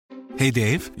Hey,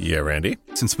 Dave. Yeah, Randy.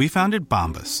 Since we founded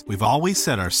Bombas, we've always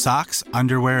said our socks,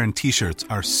 underwear, and T-shirts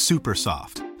are super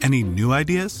soft. Any new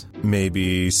ideas?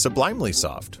 Maybe sublimely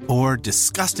soft. Or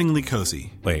disgustingly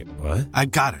cozy. Wait, what? I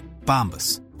got it.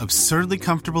 Bombas. Absurdly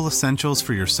comfortable essentials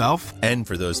for yourself and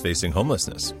for those facing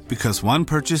homelessness. Because one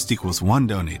purchased equals one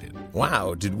donated.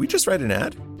 Wow, did we just write an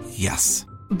ad? Yes.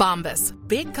 Bombas.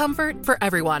 Big comfort for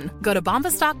everyone. Go to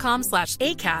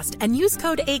bombas.com/ACAST and use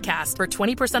code ACAST for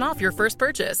 20% off your first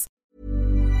purchase.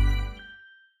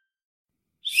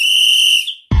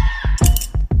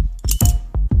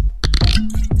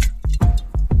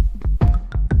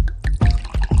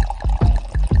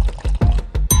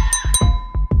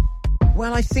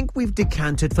 Well, I think we've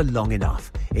decanted for long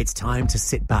enough. It's time to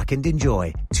sit back and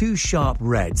enjoy Two Sharp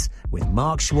Reds with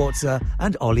Mark Schwarzer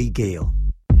and Ollie Gill.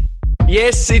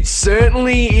 Yes, it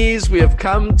certainly is. We have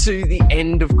come to the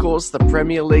end, of course, the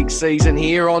Premier League season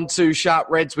here on Two Sharp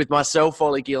Reds with myself,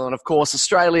 Ollie Gill, and, of course,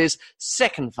 Australia's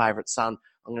second favourite son.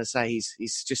 I'm going to say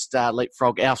he's just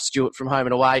leapfrog Alf Stewart from home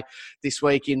and away this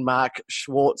week in Mark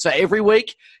Schwartz. So every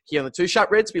week here on the Two Sharp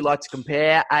Reds, we like to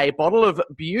compare a bottle of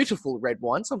beautiful red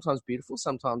wine, sometimes beautiful,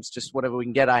 sometimes just whatever we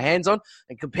can get our hands on,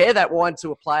 and compare that wine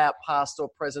to a player, past or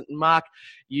present. And Mark,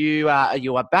 you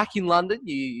are back in London.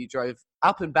 You drove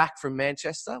up and back from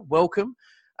Manchester. Welcome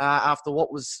after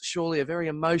what was surely a very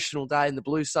emotional day in the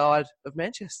blue side of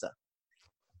Manchester.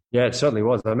 Yeah, it certainly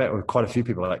was. I met with quite a few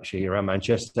people actually around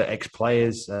Manchester,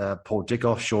 ex-players, Paul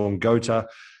Dickoff, Sean Gota.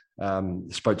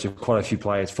 Spoke to quite a few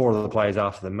players, 4 of the players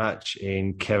after the match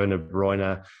in Kevin De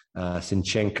Bruyne,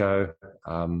 Sinchenko.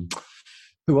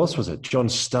 Who else was it? John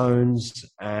Stones,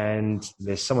 and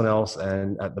there's someone else.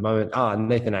 And at the moment,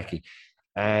 Nathan Aki.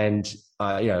 And,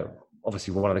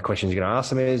 obviously one of the questions you're going to ask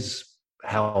them is,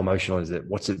 how emotional is it?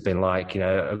 What's it been like?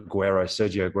 Aguero,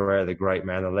 Sergio Aguero, the great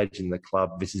man, the legend of the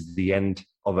club. This is the end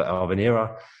of an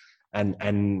era.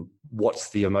 And what's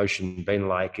the emotion been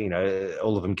like?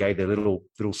 All of them gave their little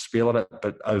spiel on it,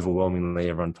 but overwhelmingly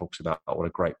everyone talks about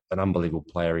what an unbelievable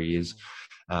player he is,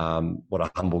 what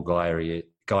a humble guy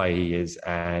he is,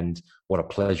 and what a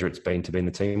pleasure it's been to be in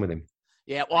the team with him.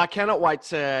 Yeah, well, I cannot wait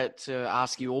to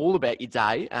ask you all about your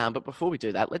day. But before we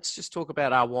do that, let's just talk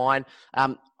about our wine.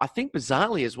 I think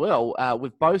bizarrely as well,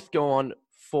 we've both gone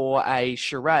for a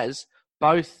Shiraz,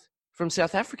 both from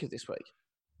South Africa this week.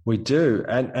 We do.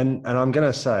 And I'm going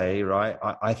to say, right,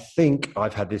 I think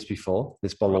I've had this before,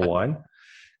 this bottle of wine.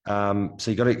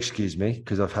 So you got to excuse me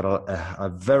because I've had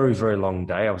a very, very long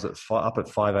day. I was up at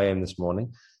 5 a.m. this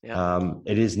morning. Yeah.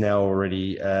 It is now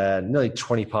already nearly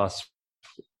 20 past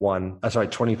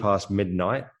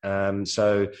midnight.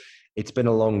 So it's been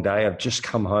a long day. I've just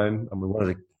come home and we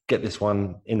wanted to get this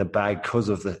one in the bag because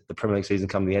of the Premier League season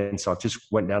coming to the end. So I just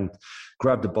went down,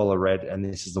 grabbed a bottle of red, and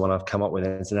this is the one I've come up with.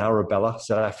 And it's an Arabella,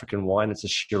 South African wine. It's a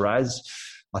Shiraz.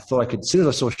 I thought as soon as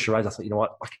I saw Shiraz, I thought, you know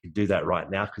what, I could do that right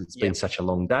now because it's been such a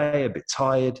long day, a bit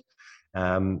tired.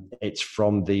 It's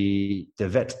from the De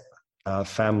Wet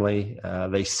family.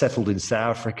 They settled in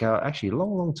South Africa actually a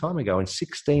long, long time ago in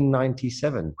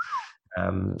 1697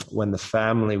 when the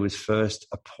family was first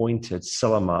appointed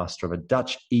cellar master of a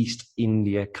Dutch East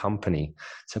India Company.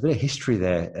 So a bit of history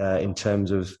there in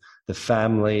terms of the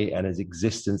family and its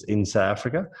existence in South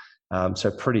Africa.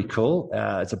 So pretty cool.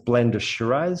 It's a blend of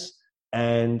Shiraz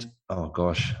and, oh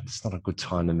gosh, it's not a good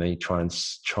time to me try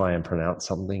and pronounce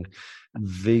something.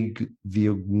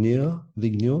 Viognier?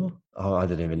 Oh, I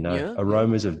don't even know. Yeah.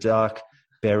 Aromas of dark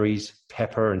berries,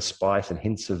 pepper and spice, and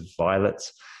hints of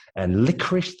violets, and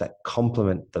licorice that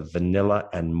complement the vanilla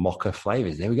and mocha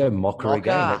flavors. There we go, mocha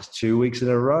again. That's 2 weeks in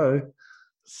a row.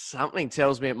 Something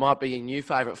tells me it might be your new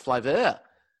favourite flavour.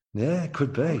 Yeah, it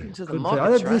could be. I don't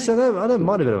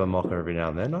mind a bit of a mocha every now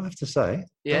and then, I have to say.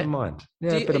 Yeah. Don't mind.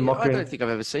 Yeah, a bit of mocha. I don't think I've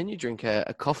ever seen you drink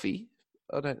a coffee.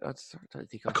 I don't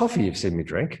think a coffee you've seen me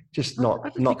drink, just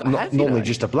not normally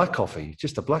just a black coffee,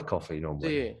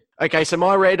 normally. Yeah. Okay, so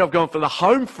my red, I've gone for the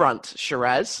home front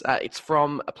Shiraz. It's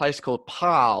from a place called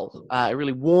Paarl, a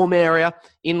really warm area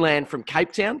inland from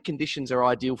Cape Town. Conditions are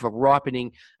ideal for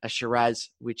ripening a Shiraz,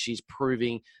 which is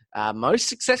proving most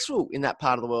successful in that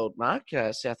part of the world, Mark,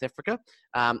 South Africa.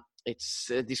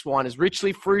 This wine is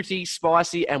richly fruity,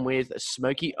 spicy, and with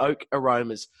smoky oak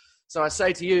aromas. So I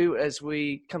say to you, as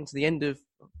we come to the end of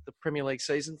the Premier League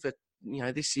season for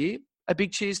this year, a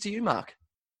big cheers to you, Mark.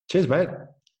 Cheers, mate.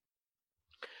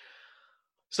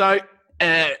 So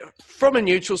from a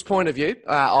neutral's point of view,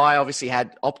 I obviously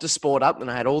had Optus Sport up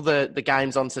and I had all the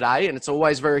games on today, and it's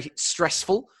always very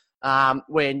stressful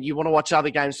when you want to watch other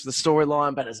games for the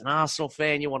storyline, but as an Arsenal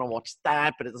fan, you want to watch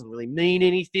that, but it doesn't really mean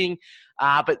anything.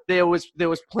 But there was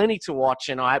plenty to watch,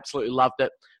 and I absolutely loved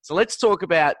it. So let's talk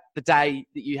about the day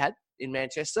that you had in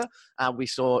Manchester. We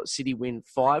saw City win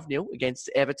 5-0 against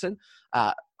Everton.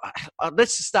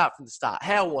 Let's just start from the start.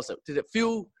 How was it? Did it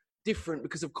feel different?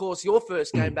 Because, of course, your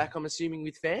first game back, I'm assuming,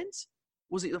 with fans.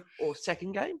 Was it your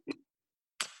second game?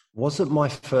 Was it my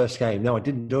first game? No, I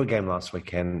didn't do a game last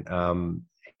weekend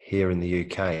here in the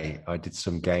UK. I did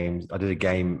some games. I did a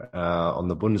game on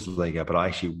the Bundesliga, but I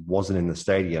actually wasn't in the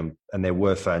stadium, and there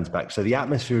were fans back. So the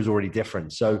atmosphere is already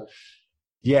different. So,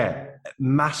 yeah,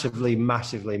 massively,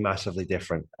 massively, massively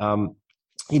different.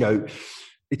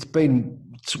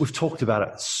 We've talked about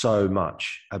it so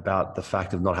much, about the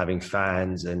fact of not having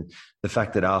fans and the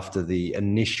fact that after the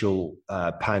initial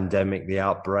pandemic, the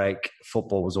outbreak,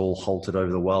 football was all halted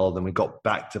over the world, and we got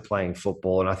back to playing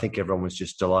football. And I think everyone was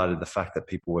just delighted the fact that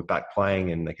people were back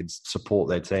playing and they could support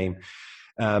their team.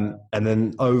 And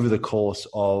then over the course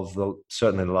of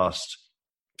certainly the last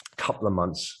couple of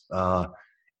months,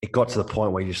 it got to the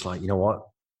point where you're just like, you know what?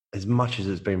 As much as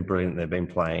it's been brilliant, they've been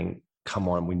playing, come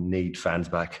on, we need fans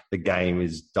back. The game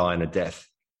is dying a death.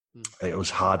 It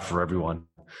was hard for everyone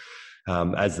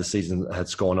as the season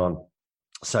has gone on.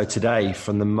 So today,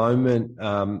 from the moment,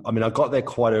 I got there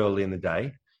quite early in the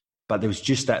day, but there was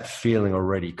just that feeling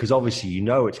already, because obviously you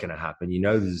know it's going to happen. You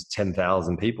know there's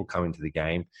 10,000 people coming to the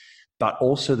game, but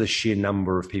also the sheer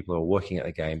number of people who are working at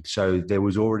the game. So there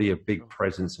was already a big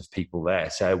presence of people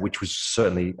there, which was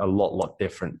certainly a lot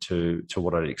different to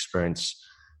what I'd experienced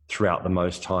throughout the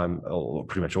most time, or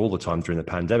pretty much all the time during the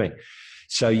pandemic.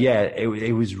 So yeah,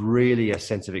 it was really a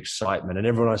sense of excitement. And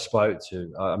everyone I spoke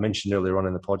to, I mentioned earlier on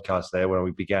in the podcast there when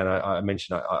we began, I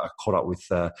mentioned I caught up with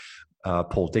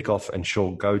Paul Dickoff and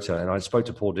Sean Gota, and I spoke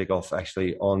to Paul Dickoff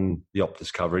actually on the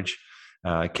Optus coverage,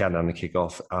 countdown to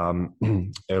kickoff,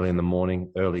 early in the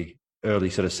morning, early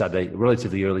sort of Saturday,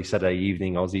 relatively early Saturday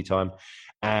evening Aussie time.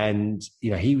 And,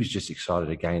 he was just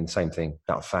excited again, same thing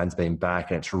about fans being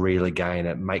back, and it's real again.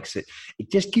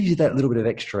 It just gives you that little bit of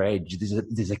extra edge.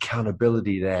 There's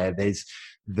accountability there. There's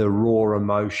the raw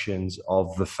emotions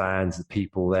of the fans, the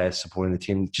people there supporting the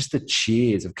team, just the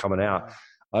cheers of coming out.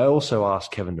 I also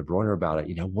asked Kevin De Bruyne about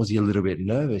it. Was he a little bit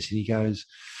nervous? And he goes,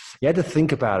 he had to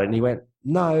think about it. And he went,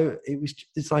 no,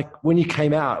 it's like when you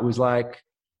came out,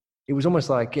 it was almost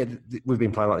like, yeah, we've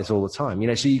been playing like this all the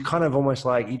time, so you kind of almost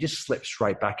like, you just slip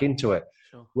straight back into it.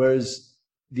 Sure. Whereas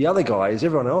the other guys,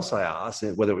 everyone else I asked,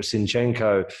 whether it was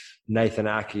Zinchenko, Nathan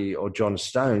Aki or John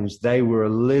Stones, they were a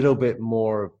little bit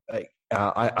more,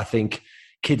 I think,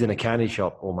 kid in a candy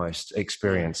shop almost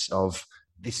experience of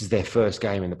this is their first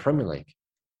game in the Premier League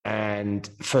and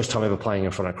first time ever playing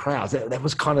in front of crowds. That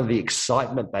was kind of the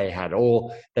excitement they had,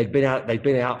 or they'd been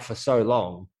out for so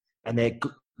long and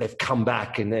they've come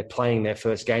back and they're playing their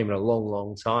first game in a long,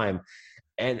 long time.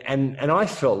 And I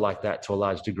felt like that to a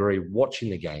large degree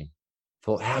watching the game.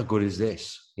 Thought, how good is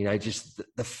this? Just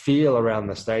the feel around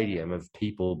the stadium of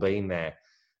people being there.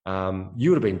 You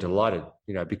would have been delighted,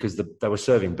 because they were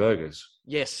serving burgers.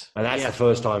 Yes. And that's the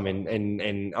first time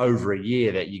in over a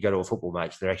year that you go to a football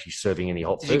match, they're actually serving any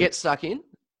hot food. Did you get stuck in?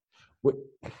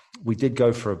 We did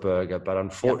go for a burger, but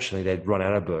unfortunately they'd run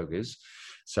out of burgers.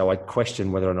 So I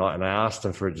questioned whether or not, and I asked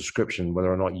them for a description,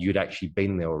 whether or not you'd actually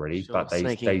been there already. Sure, but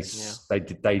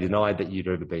they denied that you'd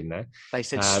ever been there. They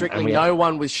said strictly no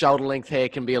one with shoulder-length hair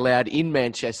can be allowed in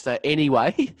Manchester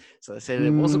anyway. So they said it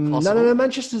wasn't possible. No.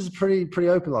 Manchester's pretty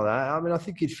open like that. I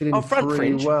think you'd fit in pretty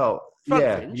fringe. well. Front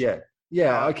fringe.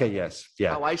 Yeah. Okay. Yes.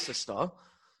 Yeah. Oasis style.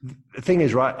 The thing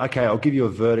is, right? Okay, I'll give you a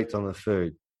verdict on the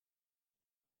food.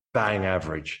 Bang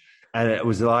average, and it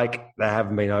was like they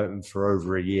haven't been open for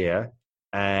over a year.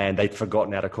 And they'd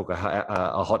forgotten how to cook a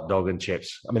hot dog and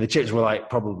chips. The chips were like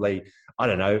probably, I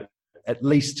don't know, at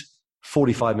least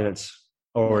 45 minutes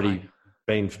already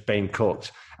been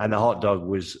cooked. And the hot dog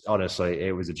was, honestly,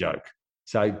 it was a joke.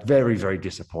 So very, very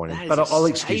disappointing. But I'll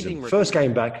excuse them. First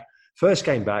game back,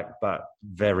 but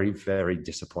very, very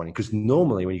disappointing. Because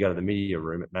normally when you go to the media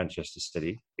room at Manchester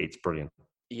City, it's brilliant.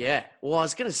 Yeah. Well, I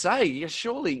was going to say,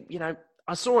 surely,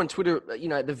 I saw on Twitter,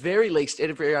 at the very least,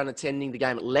 everyone attending the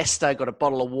game at Leicester got a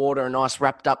bottle of water, a nice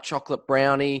wrapped up chocolate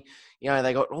brownie.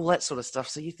 They got all that sort of stuff.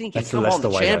 So you're thinking, come on,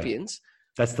 the champions.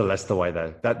 That's the Leicester way,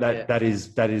 though. That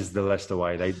is the Leicester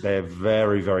way. They're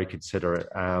very, very considerate,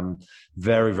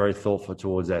 very, very thoughtful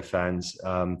towards their fans.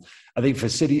 I think for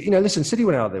City, City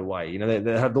went out of their way.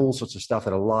 They had all sorts of stuff.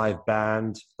 They had a live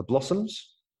band, the Blossoms.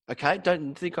 Okay,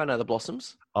 don't think I know the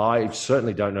Blossoms. I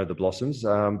certainly don't know the Blossoms,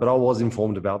 but I was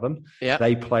informed about them. Yeah.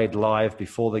 They played live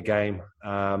before the game,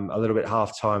 a little bit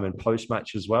half-time and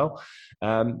post-match as well.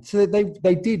 So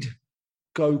they did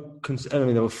go,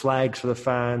 there were flags for the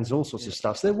fans, all sorts of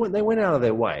stuff. So they went out of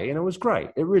their way, and it was great.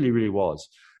 It really, really was.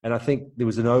 And I think there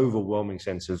was an overwhelming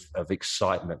sense of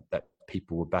excitement that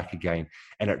people were back again.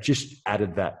 And it just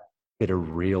added that bit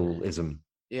of realism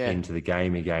into the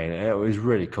game again. And it was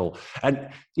really cool. And,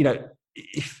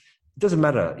 if it doesn't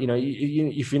matter,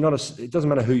 if you're not, it doesn't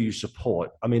matter who you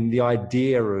support. I mean, the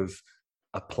idea of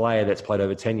a player that's played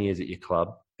over 10 years at your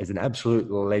club is an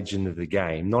absolute legend of the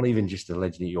game, not even just a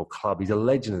legend at your club. He's a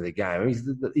legend of the game. I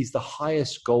mean, he's the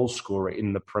highest goal scorer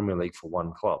in the Premier League for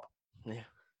one club. Yeah.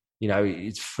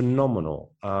 It's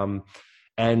phenomenal.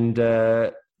 And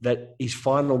that his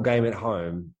final game at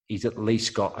home, he's at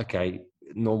least got,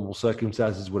 normal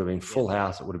circumstances would have been full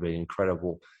house. It would have been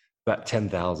incredible. About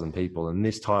 10,000 people. And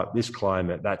this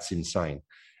climate, that's insane.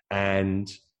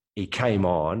 And he came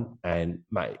on and,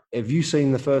 mate, have you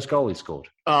seen the first goal he scored?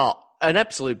 Oh, an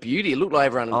absolute beauty. It looked like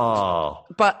everyone. Oh.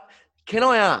 But can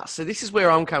I ask, so this is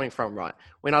where I'm coming from, right?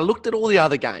 When I looked at all the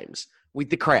other games with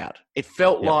the crowd, it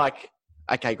felt like,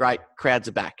 okay, great, crowds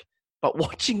are back. But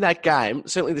watching that game,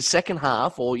 certainly the second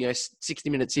half or, 60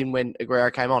 minutes in when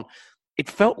Aguero came on, it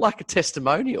felt like a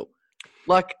testimonial.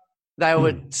 Like they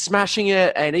were smashing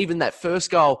it, and even that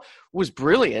first goal was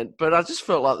brilliant, but I just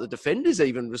felt like the defenders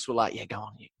even just were like, yeah, go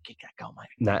on, you kick that goal, mate.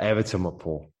 No, Everton were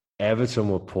poor. Everton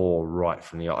were poor right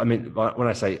from the... I mean, when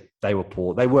I say they were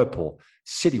poor, they were poor.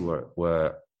 City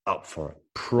were up for it,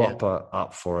 proper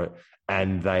up for it.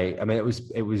 And it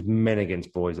was men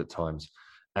against boys at times.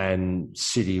 And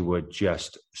City were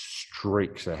just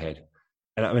streaks ahead.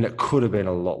 And I mean, it could have been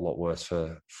a lot worse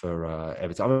for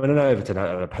Everton. I mean, I know Everton had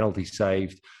a penalty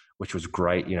saved, which was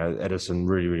great. Edison,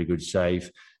 really, really good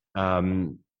save.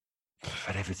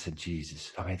 But Everton,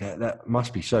 Jesus, I mean, that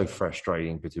must be so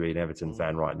frustrating to be an Everton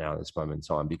fan right now at this moment in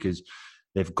time, because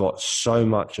they've got so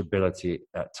much ability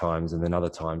at times, and then other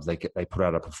times they put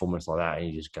out a performance like that, and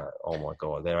you just go, oh my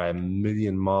God, they're a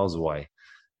million miles away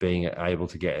being able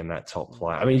to get in that top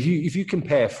flight. I mean, if you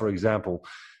compare, for example,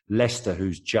 Leicester,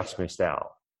 who's just missed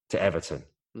out, to Everton,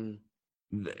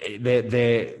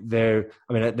 they're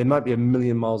I mean, they might be a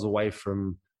million miles away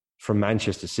from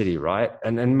Manchester City, right?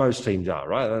 And most teams are,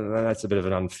 right? And that's a bit of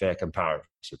an unfair comparison,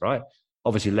 right?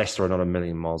 Obviously, Leicester are not a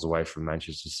million miles away from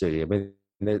Manchester City. I mean,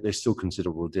 they're still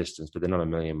considerable distance, but they're not a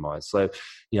million miles. So,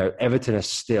 Everton are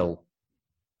still,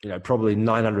 probably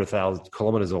 900,000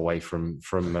 kilometres away from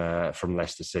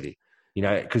Leicester City.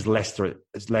 Because Leicester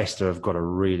have got a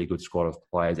really good squad of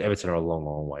players. Everton are a long,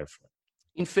 long way from it.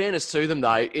 In fairness to them,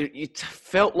 though, it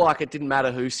felt like it didn't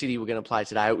matter who City were going to play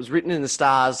today. It was written in the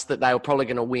stars that they were probably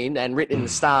going to win, and written in the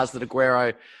stars that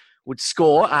Aguero would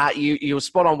score. You were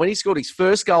spot on. When he scored his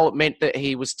first goal, it meant that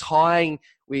he was tying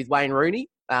with Wayne Rooney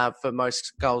for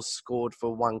most goals scored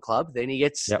for one club. Then he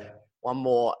gets one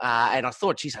more. And I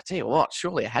thought, geez, I tell you what,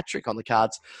 surely a hat-trick on the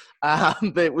cards.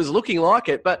 But it was looking like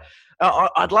it. But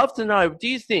I'd love to know, do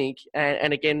you think,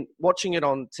 and again, watching it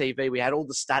on TV, we had all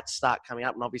the stats start coming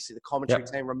up, and obviously the commentary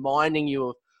team reminding you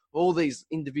of all these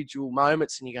individual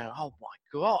moments, and you go, oh my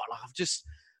God, I just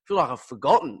feel like I've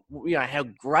forgotten, how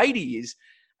great he is.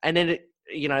 And then,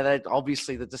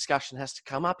 obviously the discussion has to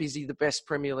come up. Is he the best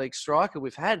Premier League striker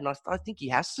we've had? And I think he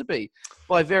has to be,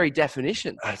 by very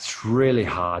definition. It's really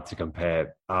hard to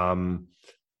compare.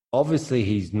 Obviously,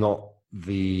 he's not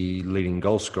the leading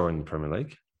goal scorer in the Premier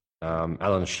League.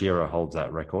 Alan Shearer holds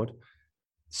that record.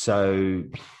 So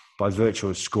by virtue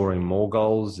of scoring more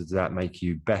goals, does that make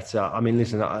you better? I mean,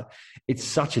 listen, it's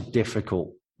such a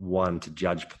difficult one to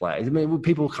judge players. I mean,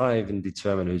 people can't even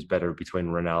determine who's better between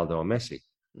Ronaldo and Messi.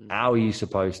 How are you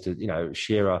supposed to,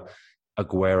 Shearer,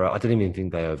 Aguero, I don't even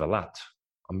think they overlapped.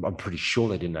 I'm pretty sure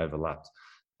they didn't overlap.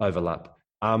 I'd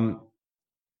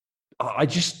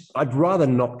rather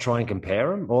not try and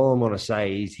compare him. All I'm going to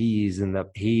say is he is in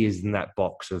that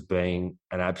box of being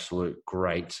an absolute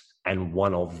great and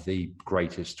one of the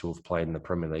greatest to have played in the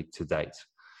Premier League to date,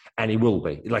 and he will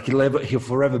be. Like he'll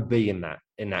forever be in that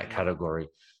category.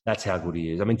 That's how good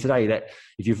he is. I mean, today, that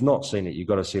if you've not seen it, you've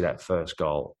got to see that first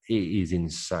goal. It is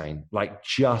insane.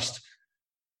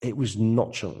 It was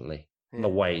nonchalantly the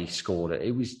way he scored it.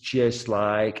 It was just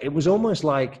like, it was almost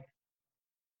like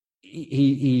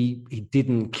he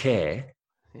didn't care,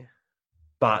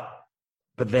 but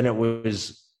then it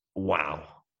was wow.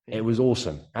 It was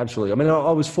awesome, absolutely. I mean,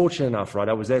 I was fortunate enough, right?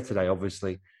 I was there today,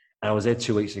 obviously, and I was there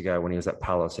 2 weeks ago when he was at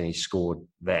Palace and he scored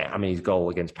there. I mean, his goal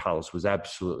against Palace was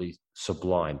absolutely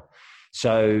sublime.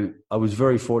 So I was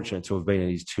very fortunate to have been in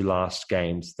his two last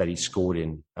games that he scored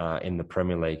in the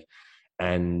Premier League,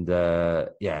 and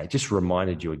it just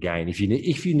reminded you again. If you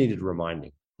needed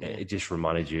reminding. It just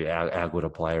reminded you how good a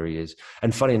player he is.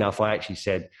 And funny enough, I actually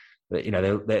said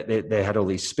that, they had all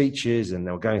these speeches and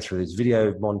they were going through this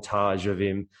video montage of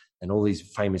him, and all these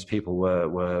famous people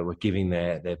were giving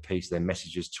their piece, their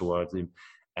messages towards him.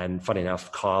 And funny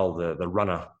enough, Kyle, the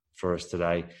runner for us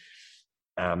today.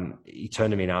 He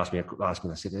turned to me and asked me. I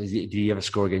said, "Did he ever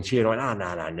score against you?" And I went,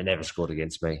 "No, they never scored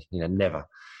against me. Never."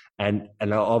 And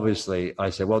obviously,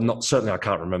 I said, "Well, certainly I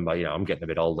can't remember. I'm getting a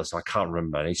bit older, so I can't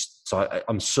remember." And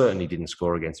I'm certain he didn't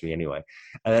score against me anyway.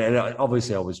 And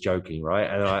obviously, I was joking, right?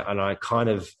 And I kind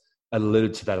of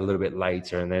alluded to that a little bit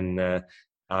later, and then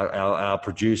our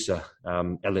producer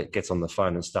Elliot gets on the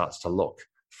phone and starts to look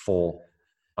for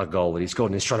a goal that he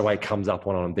scored, and it straight away comes up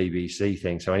on a BBC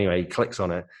thing. So anyway, he clicks on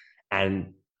it,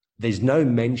 and there's no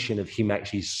mention of him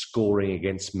actually scoring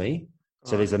against me.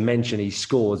 So there's a mention he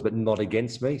scores, but not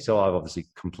against me. So I've obviously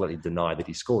completely denied that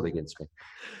he scored against me.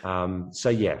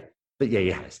 But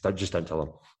he has. Just don't tell him.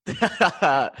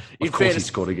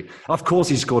 Of course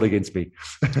he scored against me.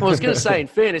 Well, I was going to say, in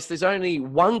fairness, there's only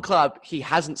one club he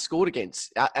hasn't scored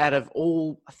against out of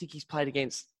all. I think he's played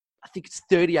against. I think it's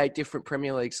 38 different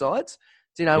Premier League sides.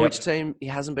 Do you know which team he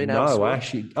hasn't been able to score? No,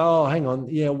 actually. Oh, hang on.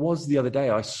 Yeah, it was the other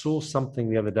day. I saw something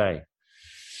the other day.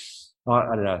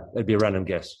 I don't know. It'd be a random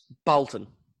guess. Bolton.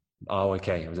 Oh,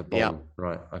 okay. It was a Bolton. Yep.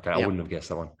 Right. Okay. I wouldn't have guessed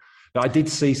that one. But I did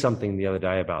see something the other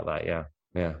day about that.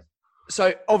 Yeah.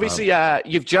 So, obviously,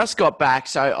 you've just got back,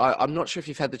 so I'm not sure if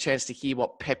you've had the chance to hear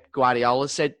what Pep Guardiola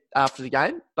said after the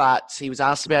game, but he was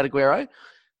asked about Aguero.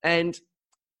 And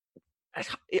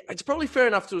it's probably fair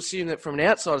enough to assume that from an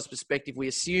outsider's perspective, we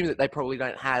assume that they probably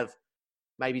don't have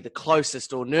maybe the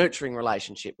closest or nurturing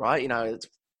relationship, right? It's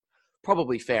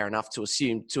probably fair enough to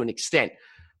assume to an extent.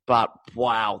 But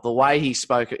wow, the way he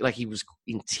spoke, like he was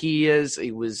in tears.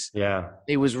 He was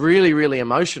really, really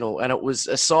emotional. And it was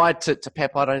a side to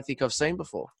Pep I don't think I've seen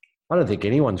before. I don't think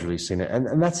anyone's really seen it.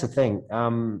 And that's the thing.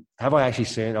 Have I actually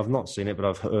seen it? I've not seen it, but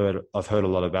I've heard a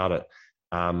lot about it,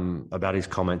 about his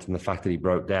comments and the fact that he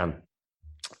broke down.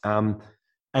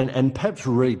 And Pep's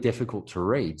really difficult to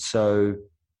read. So,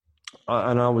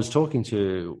 I was talking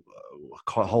to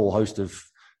a whole host of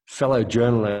fellow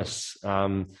journalists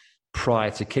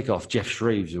prior to kickoff. Jeff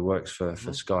Shreves, who works for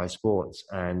Sky Sports,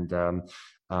 and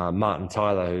Martin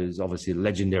Tyler, who's obviously a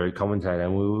legendary commentator,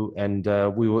 and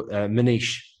we were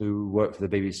Manish, who worked for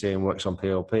the BBC and works on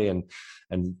PLP,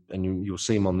 and you'll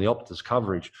see him on the Optus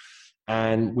coverage.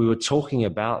 And we were talking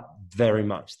about very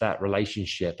much that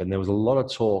relationship, and there was a lot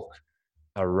of talk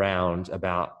around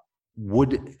about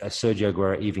would Sergio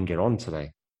Aguero even get on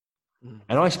today.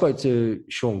 And I spoke to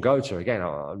Sean Goater, again,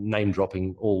 name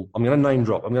dropping all. I'm going to name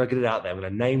drop. I'm going to get it out there. I'm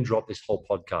going to name drop this whole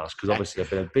podcast because obviously it's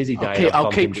been a busy day.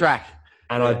 I'll keep track.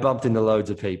 And I bumped into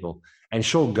loads of people. And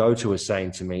Sean Goater was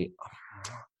saying to me,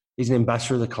 he's an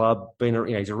ambassador of the club,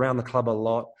 he's around the club a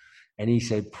lot. And he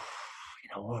said, you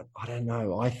know what? I don't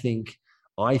know. I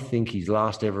think his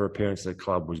last ever appearance at the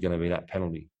club was going to be that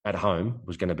penalty at home,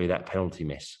 was going to be that penalty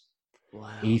miss.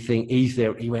 Wow.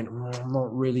 He went, I'm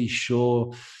not really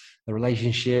sure. The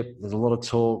relationship, there's a lot of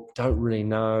talk, don't really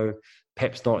know.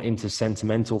 Pep's not into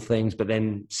sentimental things, but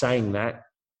then saying that,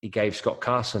 he gave Scott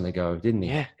Carson a go, didn't he?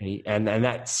 Yeah. And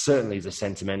that certainly is a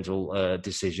sentimental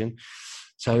decision.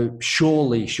 So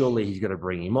surely he's going to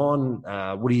bring him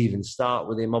on. Would he even start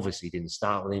with him? Obviously, he didn't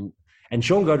start with him. And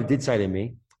Sean Goater did say to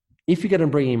me, if you're going to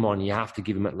bring him on, you have to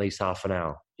give him at least half an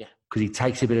hour. Yeah. Because he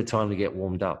takes a bit of time to get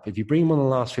warmed up. If you bring him on the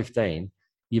last 15,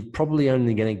 you're probably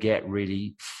only going to get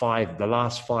really the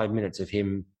last 5 minutes of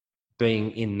him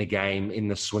being in the game, in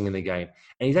the swing of the game.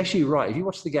 And he's actually right. If you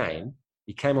watch the game,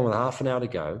 he came on with half an hour to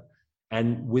go.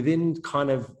 And within kind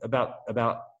of about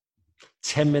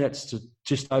 10 minutes to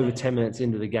just over 10 minutes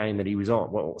into the game that he was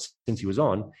on, since he was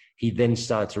on, he then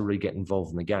started to really get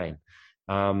involved in the game.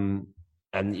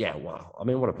 And yeah, wow. I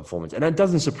mean, what a performance. And it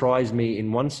doesn't surprise me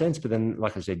in one sense, but then,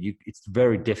 like I said, it's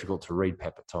very difficult to read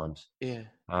Pep at times. Yeah.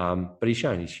 But he's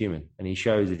shown he's human, and he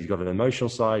shows that he's got an emotional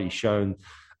side. He's shown,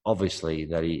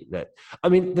 obviously, I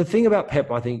mean, the thing about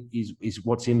Pep, I think, is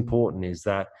what's important is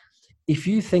that if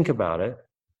you think about it,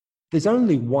 there's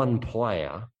only one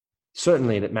player,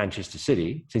 certainly at Manchester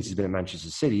City, since he's been at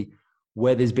Manchester City,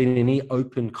 where there's been any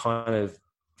open kind of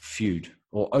feud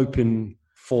or open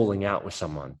falling out with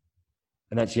someone.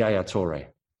 And that's Yaya Toure.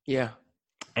 Yeah.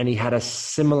 And he had a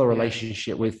similar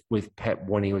relationship with Pep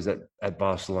when he was at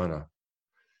Barcelona.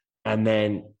 And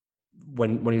then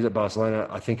when he was at Barcelona,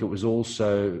 I think it was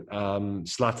also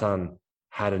Zlatan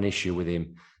had an issue with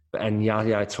him. And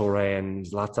Yaya Toure and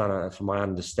Zlatan, from my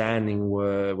understanding,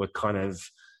 were kind of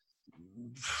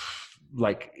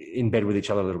like in bed with each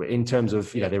other a little bit in terms of,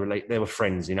 they were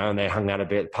friends, and they hung out a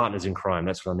bit, partners in crime.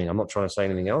 That's what I mean. I'm not trying to say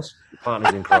anything else.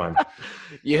 Partners in crime.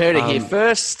 You heard it here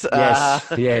first.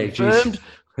 Yes. Yeah. Confirmed.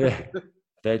 Yeah.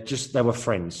 They were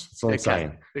friends. That's all I'm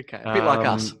saying. Okay. A bit like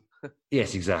us.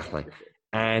 Yes, exactly.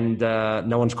 And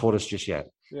no one's caught us just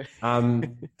yet.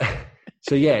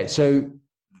 So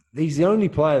he's the only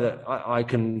player that I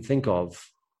can think of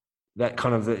that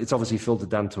kind of, it's obviously filtered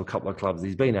down to a couple of clubs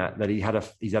he's been at, that he's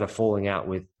had a falling out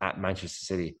with at Manchester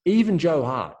City. Even Joe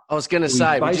Hart. I was going to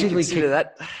say, would you consider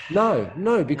that?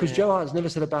 No, because Joe Hart's never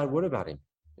said a bad word about him.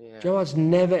 Yeah. Joe Hart's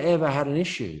never, ever had an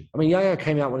issue. I mean, Yaya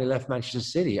came out when he left Manchester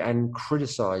City and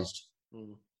criticised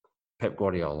Pep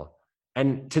Guardiola.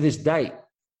 And to this date,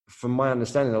 from my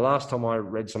understanding, the last time I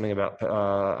read something about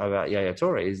Yaya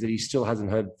Toure is that he still hasn't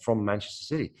heard from Manchester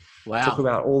City. Wow. Talk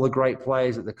about all the great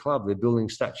players at the club. They're building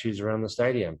statues around the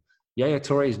stadium. Yaya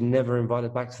Toure is never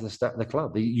invited back to the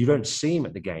club. You don't see him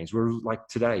at the games. We're like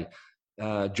today,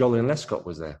 Jolyon Lescott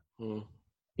was there,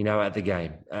 at the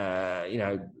game.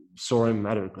 Saw him,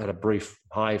 had a brief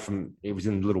hi from, he was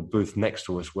in the little booth next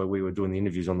to us where we were doing the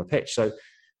interviews on the pitch. So,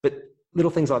 but little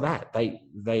things like that,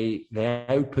 they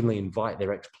openly invite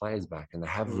their ex-players back and they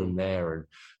have them there and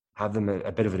have them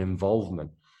a bit of an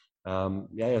involvement.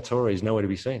 Yaya Toure is nowhere to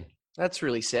be seen. That's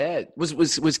really sad.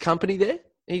 Was Company there?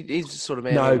 He's sort of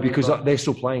no, because they're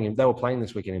still playing him. They were playing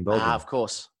this weekend in Belgium. Of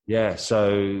course. Yeah,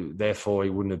 so therefore he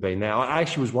wouldn't have been there. I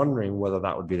actually was wondering whether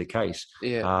that would be the case.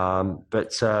 Yeah.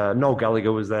 But Noel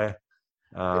Gallagher was there.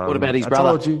 What about his brother?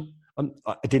 I told you,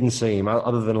 I didn't see him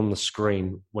other than on the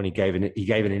screen when he gave an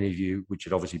interview, which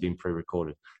had obviously been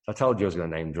pre-recorded. I told you I was going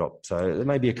to name drop, so there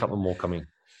may be a couple more coming.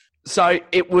 So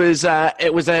it was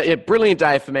a brilliant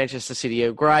day for Manchester City,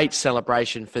 a great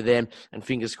celebration for them, and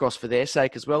fingers crossed for their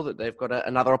sake as well that they've got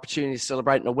another opportunity to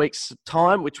celebrate in a week's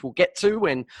time, which we'll get to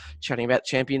when chatting about the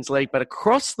Champions League. But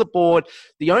across the board,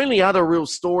 the only other real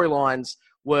storylines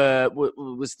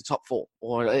was the top four,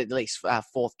 or at least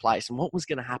fourth place, and what was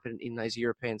going to happen in those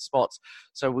European spots.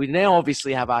 So we now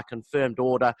obviously have our confirmed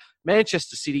order: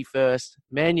 Manchester City first,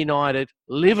 Man United,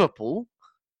 Liverpool,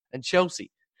 and Chelsea.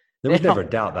 There was never a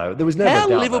doubt, though. There was never a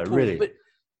doubt, Liverpool, though, really. But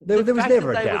there was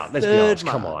never a doubt. Let's be honest.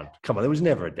 Mark. Come on. There was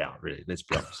never a doubt, really. Let's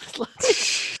be honest.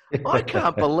 I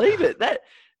can't believe it. That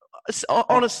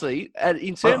honestly,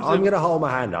 in terms of... I'm going to hold my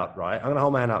hand up, right? I'm going to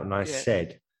hold my hand up, and I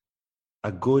said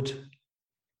I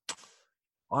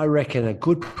reckon a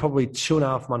good probably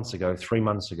 2.5 months ago, 3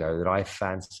 months ago, that I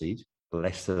fancied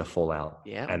Leicester to fall out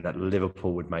and that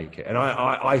Liverpool would make it. And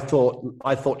I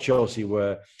thought Chelsea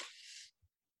were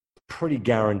pretty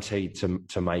guaranteed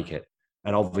to make it.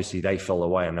 And obviously they fell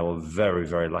away, and they were very,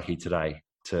 very lucky today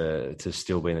to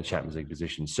still be in the Champions League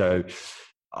position. So,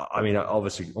 I mean, I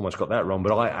obviously almost got that wrong,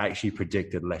 but I actually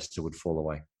predicted Leicester would fall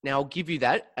away. Now, I'll give you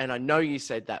that, and I know you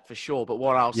said that for sure, but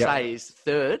what I'll say is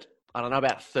third. I don't know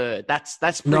about third. That's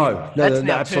pretty, now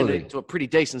absolutely turned into a pretty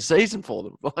decent season for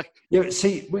them.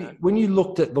 See, when you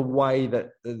looked at the way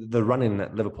that the running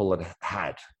that Liverpool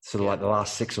had sort of like the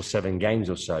last 6 or 7 games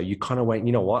or so, you kind of went,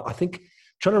 you know what? I think,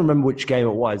 trying to remember which game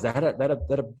it was. They had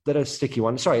a sticky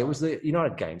one. Sorry, it was the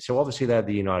United game. So obviously they had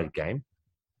the United game,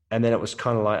 and then it was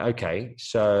kind of like, okay,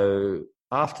 so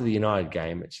after the United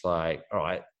game, it's like, all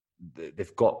right, they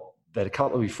had a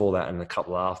couple before that and a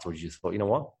couple afterwards. You thought, you know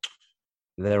what?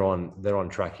 They're on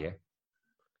track here.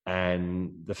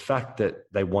 And the fact that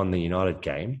they won the United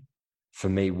game, for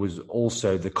me, was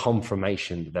also the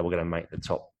confirmation that they were going to make the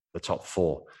top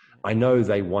four. I know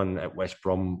they won at West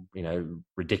Brom,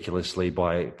 ridiculously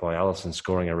by Alisson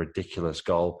scoring a ridiculous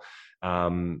goal.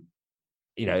 And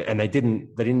they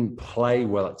didn't play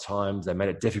well at times. They made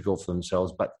it difficult for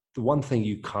themselves. But the one thing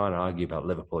you can't argue about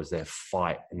Liverpool is their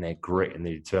fight and their grit and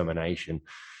their determination,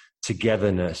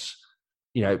 togetherness.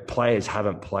 Players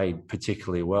haven't played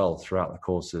particularly well throughout the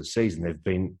course of the season. They've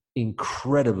been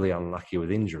incredibly unlucky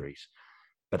with injuries,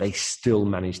 but they still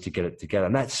managed to get it together.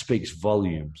 And that speaks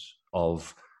volumes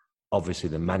of obviously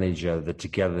the manager, the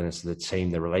togetherness of the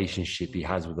team, the relationship he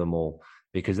has with them all,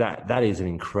 because that is an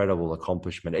incredible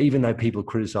accomplishment. Even though people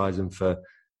criticize them for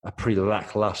a pretty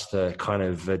lackluster kind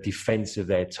of defense of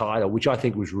their title, which I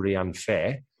think was really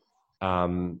unfair,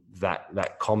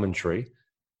 that commentary.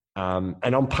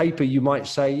 And on paper, you might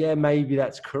say, yeah, maybe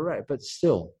that's correct. But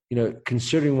still,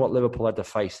 considering what Liverpool had to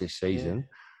face this season,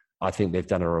 I think they've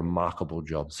done a remarkable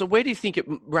job. So where do you think it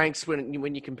ranks when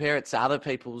you compare it to other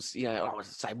people's, I would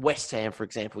say West Ham, for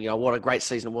example, what a great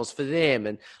season it was for them,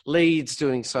 and Leeds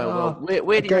doing so well.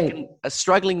 Where do you reckon a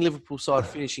struggling Liverpool side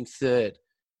finishing third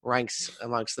ranks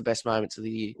amongst the best moments of the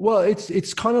year? Well,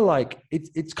 it's kind of like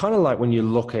when you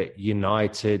look at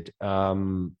United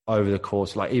over the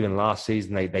course, like even last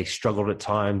season, they struggled at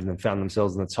times and then found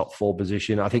themselves in the top 4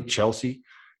 position. I think Chelsea,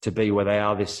 to be where they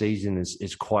are this season,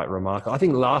 is quite remarkable. I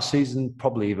think last season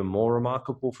probably even more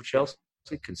remarkable for Chelsea,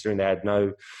 considering they had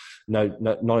no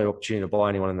opportunity to buy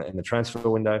anyone in the transfer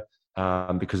window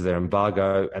because of their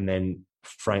embargo, and then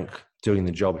Frank doing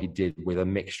the job he did with a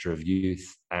mixture of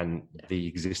youth and the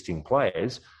existing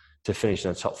players to finish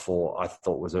in the top four, I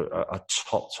thought was a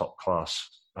top class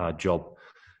job.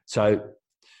 So,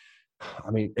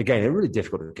 I mean, again, it's really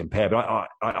difficult to compare, but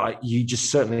you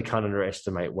just certainly can't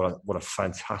underestimate what a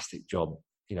fantastic job,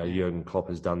 Jurgen Klopp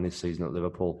has done this season at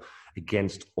Liverpool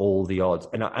against all the odds.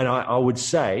 And I would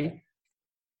say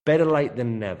better late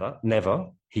than never.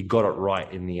 He got it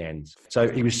right in the end. So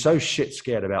he was so shit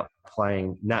scared about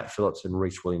playing Nat Phillips and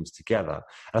Reece Williams together.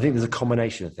 I think there's a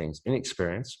combination of things.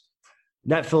 Inexperience.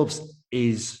 Nat Phillips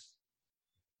is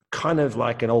kind of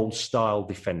like an old style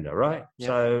defender, right? Yeah.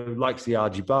 So likes the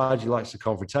argy-bargy, likes the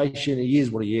confrontation. He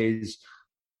is what he is.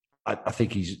 I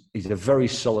think he's a very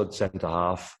solid centre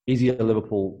half. Is he at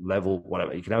Liverpool level?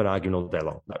 Whatever. You can have an argument all day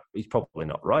long. No, he's probably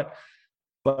not, right?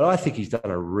 But I think he's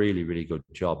done a really, really good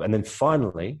job. And then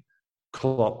finally,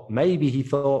 Klopp, maybe he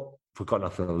thought, we've got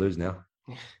nothing to lose now.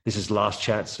 This is last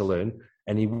chance to learn.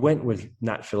 And he went with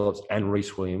Nat Phillips and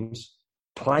Reece Williams,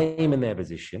 play him in their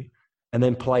position, and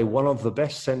then play one of the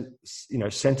best centre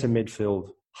midfield,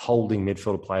 holding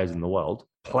midfield players in the world,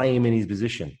 play him in his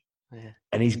position. Yeah.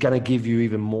 And he's going to give you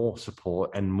even more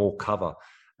support and more cover.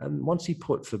 And once he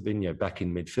put Fabinho back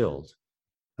in midfield,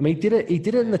 I mean, he did it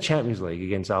in the Champions League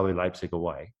against RB Leipzig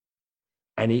away.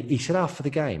 And he set after the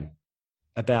game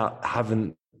about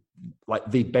having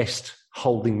like the best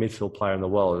holding midfield player in the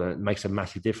world, and it makes a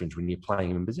massive difference when you're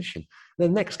playing him in position. And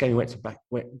the next game he went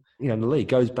in the league,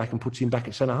 goes back and puts him back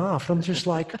at centre half. And I'm just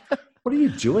like, what are you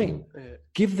doing? Yeah.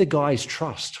 Give the guys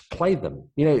trust, play them.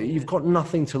 You've got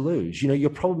nothing to lose. Your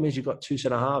problem is you've got 2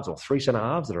 centre halves or 3 centre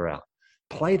halves that are out.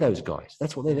 Play those guys.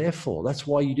 That's what they're there for. That's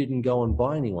why you didn't go and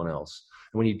buy anyone else.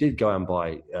 And when you did go and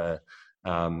buy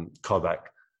Kovac,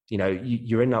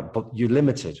 you're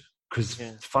limited because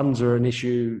funds are an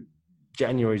issue.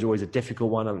 January is always a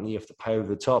difficult one, and you have to pay over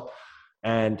the top.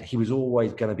 And he was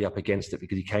always going to be up against it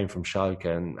because he came from Schalke.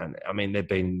 And I mean, they've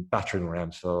been battering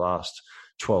rams for the last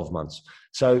 12 months.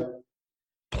 So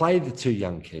play the 2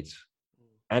 young kids.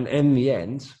 And in the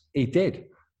end, he did.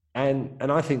 And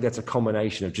I think that's a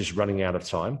combination of just running out of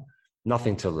time,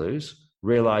 nothing to lose,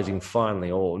 realizing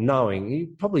finally, or knowing, he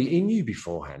knew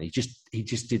beforehand. He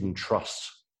just didn't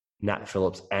trust Nat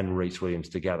Phillips and Reece Williams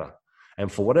together. And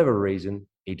for whatever reason,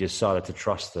 he decided to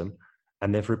trust them,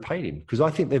 and they've repaid him because I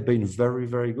think they've been very,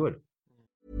 very good.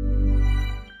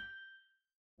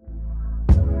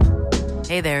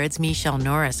 Hey there, it's Michelle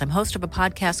Norris. I'm host of a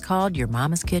podcast called Your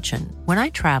Mama's Kitchen. When I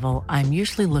travel, I'm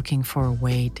usually looking for a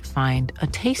way to find a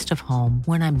taste of home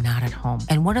when I'm not at home.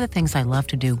 And one of the things I love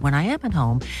to do when I am at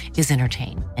home is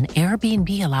entertain. And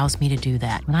Airbnb allows me to do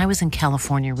that. When I was in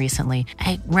California recently,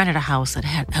 I rented a house that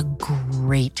had a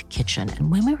great kitchen.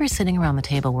 And when we were sitting around the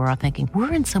table, we're all thinking,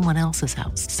 we're in someone else's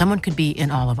house. Someone could be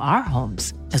in all of our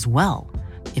homes as well.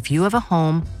 If you have a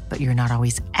home, but you're not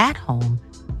always at home,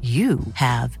 you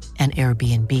have an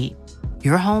Airbnb.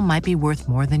 Your home might be worth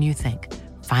more than you think.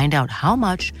 Find out how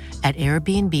much at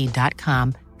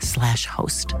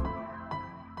airbnb.com/host.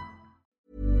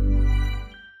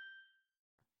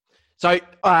 So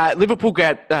Liverpool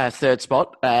get third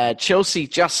spot. Chelsea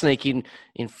just sneak in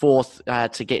fourth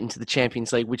to get into the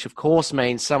Champions League, which of course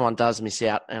means someone does miss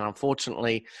out. And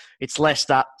unfortunately, it's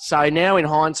Leicester. So now in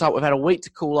hindsight, we've had a week to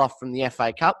cool off from the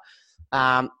FA Cup.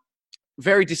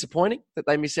 Very disappointing that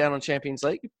they miss out on Champions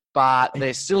League, but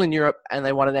they're still in Europe and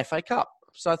they won an FA Cup.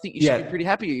 So I think you should be pretty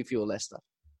happy if you're Leicester.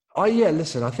 Oh, yeah,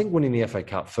 listen, I think winning the FA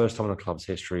Cup, first time in the club's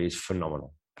history, is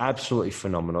phenomenal. Absolutely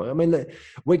phenomenal. I mean,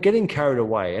 we're getting carried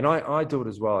away, and I do it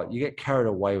as well. You get carried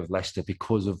away with Leicester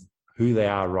because of who they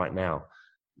are right now,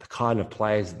 the kind of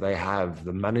players that they have,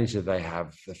 the manager they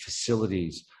have, the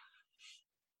facilities.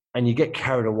 And you get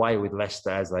carried away with Leicester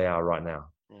as they are right now.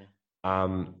 Yeah.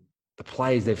 The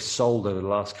players they've sold over the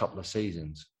last couple of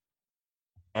seasons,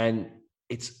 and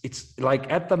it's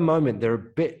like at the moment they're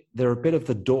a bit of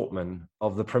the Dortmund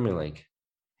of the Premier League.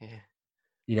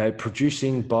 Yeah,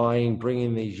 producing, buying,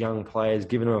 bringing these young players,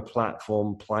 giving them a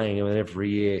platform, playing them, and every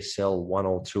year sell 1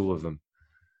 or 2 of them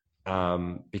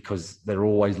because they're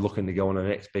always looking to go on the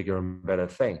next bigger and better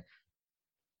thing.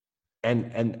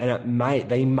 And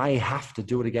they may have to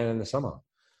do it again in the summer.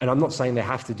 And I'm not saying they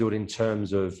have to do it in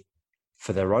terms of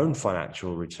for their own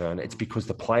financial return. It's because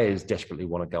the players desperately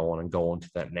want to go on to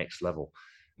that next level.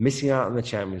 Missing out on the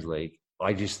Champions League,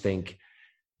 I just think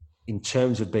in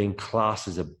terms of being classed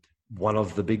as one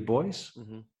of the big boys,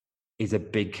 is a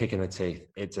big kick in the teeth.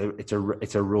 It's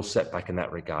a real setback in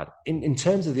that regard. In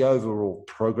terms of the overall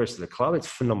progress of the club, it's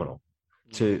phenomenal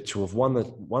to have won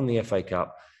the FA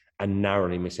Cup and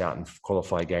narrowly miss out and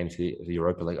qualify again to the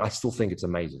Europa League. I still think it's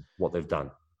amazing what they've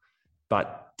done.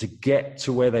 But to get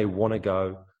to where they want to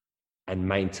go and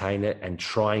maintain it and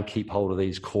try and keep hold of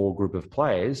these core group of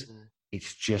players,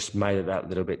 it's just made it that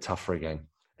little bit tougher again.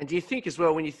 And do you think as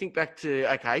well, when you think back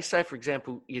to, okay, say for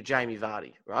example, you're Jamie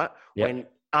Vardy, right? Yep. When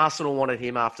Arsenal wanted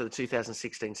him after the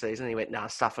 2016 season, he went, nah,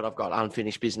 stuff it, I've got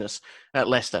unfinished business at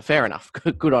Leicester. Fair enough.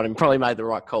 Good on him. Probably made the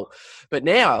right call. But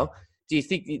now, do you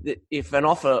think that if an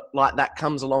offer like that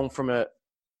comes along from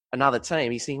another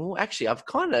team, he's thinking, well, actually, I've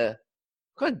kind of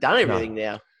done everything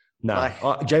now? No,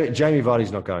 Jamie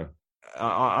Vardy's not going.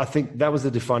 I think that was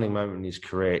the defining moment in his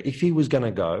career. If he was going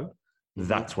to go,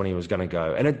 that's when he was going to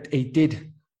go. And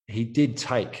he did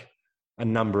take a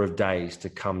number of days to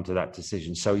come to that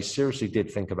decision. So he seriously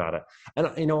did think about it. And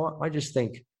you know what? I just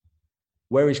think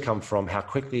where he's come from, how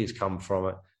quickly he's come from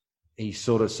it, he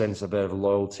sort of sensed a bit of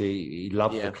loyalty. He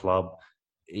loved the club.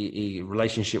 He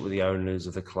relationship with the owners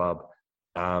of the club.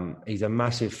 He's a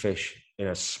massive fish in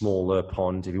a smaller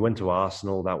pond. If he went to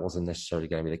Arsenal, that wasn't necessarily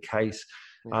going to be the case.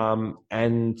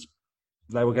 And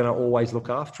they were going to always look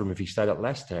after him if he stayed at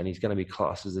Leicester, and he's going to be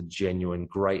classed as a genuine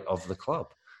great of the club.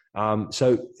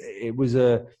 So it was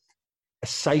a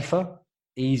safer,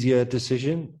 easier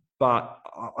decision, but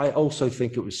I also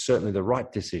think it was certainly the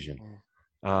right decision.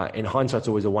 In hindsight, it's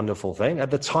always a wonderful thing.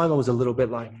 At the time, I was a little bit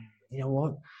like, you know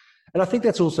what? And I think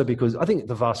that's also because I think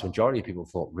the vast majority of people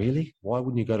thought, really? Why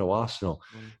wouldn't you go to Arsenal?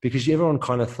 Because everyone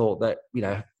kind of thought that,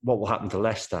 what will happen to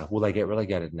Leicester? Will they get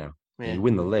relegated now? Yeah. You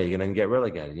win the league and then get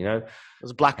relegated, It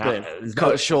was Blackburn,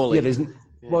 surely.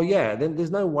 Yeah, then there's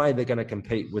no way they're going to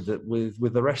compete with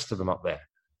the rest of them up there.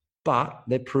 But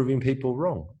they're proving people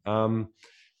wrong.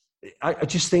 I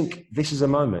just think this is a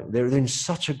moment. They're in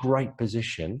such a great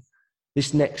position.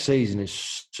 This next season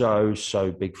is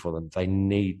so big for them. They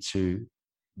need to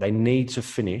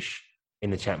finish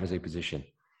in the Champions League position.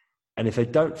 And if they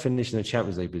don't finish in the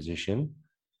Champions League position,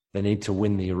 they need to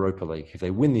win the Europa League. If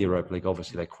they win the Europa League,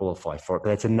 obviously they qualify for it. But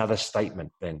that's another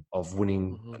statement then of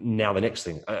winning. Now the next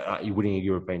thing, you're winning a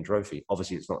European trophy.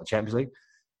 Obviously it's not the Champions League,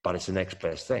 but it's the next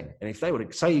best thing. And if they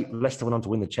would say Leicester went on to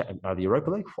win the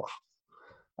Europa League,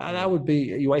 that would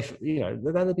be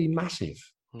UEFA. That'd be massive.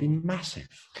 Be massive.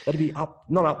 That'd be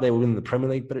not up there winning the Premier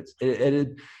League, but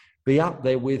it'd be up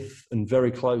there with and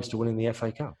very close to winning the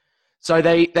FA Cup. So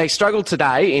they struggled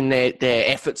today in their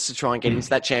efforts to try and get into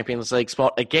that Champions League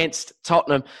spot against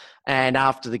Tottenham. And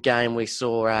after the game, we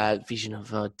saw a vision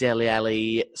of Dele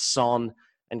Alli, Son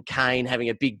and Kane having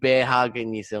a big bear hug.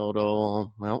 And you thought,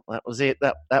 oh, well, that was it.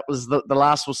 That was the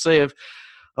last we'll see of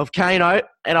Kane.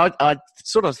 And I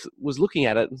sort of was looking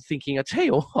at it and thinking, I tell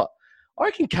you what, I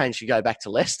reckon Kane should go back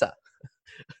to Leicester.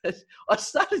 I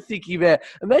started thinking about,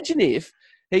 imagine if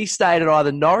he stayed at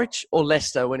either Norwich or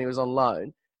Leicester when he was on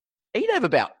loan. He'd have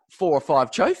about 4 or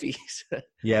 5 trophies.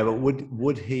 Yeah, but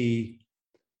would he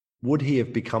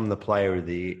have become the player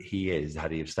he is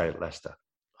had he have stayed at Leicester?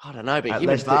 I don't know, but him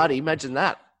and Vardy, imagine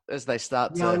that as they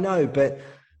start. Yeah, I know, but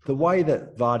the way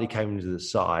that Vardy came into the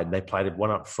side, they played one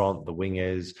up front, the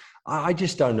wingers. I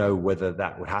just don't know whether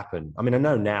that would happen. I mean, I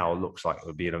know now it looks like it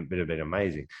would be a bit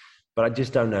amazing, but I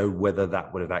just don't know whether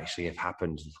that would have actually have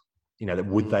happened. That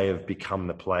would they have become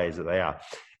the players that they are?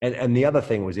 And the other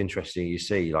thing was interesting. You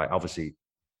see, like obviously,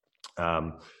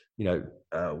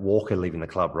 Walker leaving the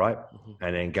club, right,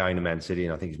 and then going to Man City,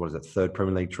 and I think what is it, 3rd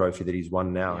Premier League trophy that he's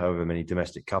won now, however many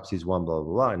domestic cups he's won, blah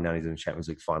blah blah, and now he's in the Champions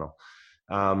League final,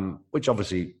 which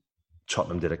obviously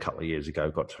Tottenham did a couple of years ago,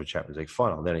 got to a Champions League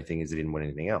final. The only thing is they didn't win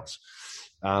anything else.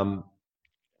 And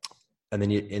then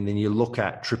you look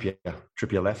at Trippier.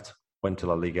 Trippier left, went to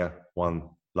La Liga, won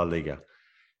La Liga.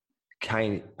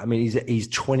 Kane, I mean, he's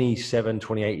 27,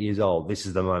 28 years old. This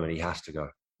is the moment he has to go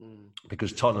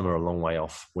because Tottenham are a long way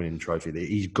off winning the trophy.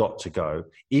 He's got to go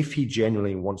if he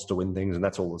genuinely wants to win things, and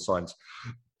that's all the signs.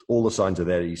 All the signs are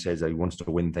there. He says that he wants to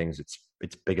win things. It's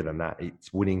bigger than that.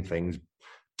 It's winning things,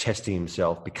 testing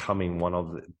himself, becoming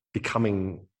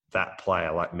that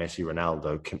player like Messi,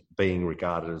 Ronaldo, being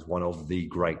regarded as one of the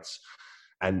greats.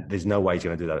 And there's no way he's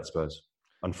going to do that at Spurs,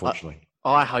 unfortunately.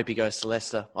 I hope he goes to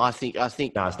Leicester. I think. No,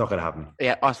 it's not going to happen.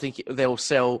 Yeah, I think they'll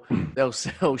sell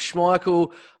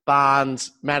Schmeichel,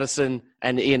 Barnes, Maddison,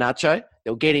 and Iheanacho.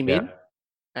 They'll get him in,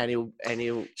 and he'll.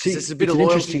 See, there's a bit of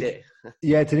loyalty there.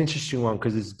 Yeah, it's an interesting one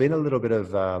because there's been a little bit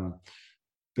of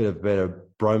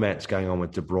bromance going on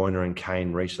with De Bruyne and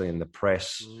Kane recently in the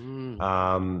press,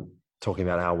 talking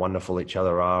about how wonderful each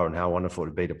other are and how wonderful it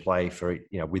would be to play for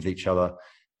with each other.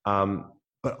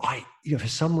 But for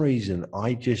some reason,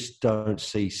 I just don't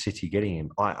see City getting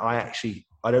him. I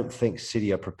don't think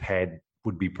City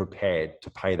would be prepared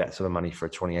to pay that sort of money for a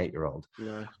 28-year-old.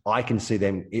 No. I can see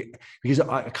them because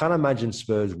I can't imagine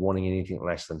Spurs wanting anything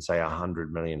less than say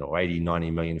 100 million or 80,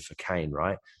 90 million for Kane,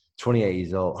 right? 28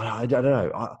 years old. I don't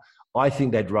know. I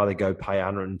think they'd rather go pay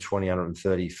 120,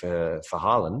 130 for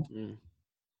Haaland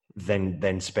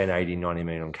than spend 80, 90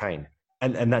 million on Kane.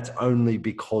 And that's only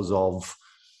because of,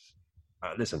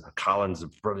 listen, Haaland's a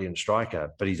brilliant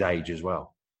striker, but his age as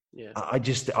well. Yeah.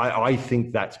 I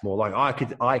think that's more like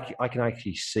I can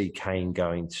actually see Kane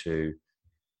going to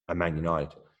a Man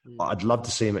United. I'd love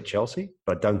to see him at Chelsea,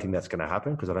 but I don't think that's going to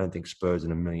happen because I don't think Spurs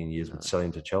in a million years would sell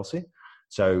him to Chelsea.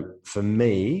 So for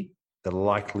me, the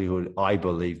likelihood, I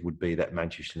believe, would be that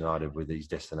Manchester United with his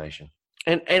destination.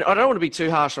 And I don't want to be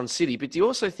too harsh on City, but do you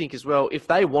also think as well, if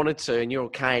they wanted to and you're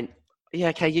Kane, yeah,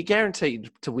 okay, you're guaranteed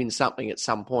to win something at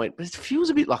some point, but it feels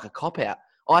a bit like a cop-out,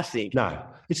 I think. No,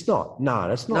 it's not. No,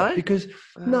 that's not.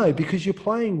 No? Because you're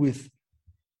playing with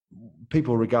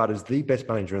people regarded as the best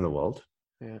manager in the world,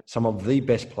 some of the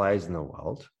best players in the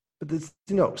world. But there's,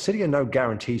 City are no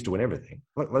guarantees to win everything.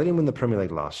 Like, they didn't win the Premier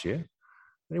League last year.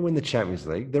 They didn't win the Champions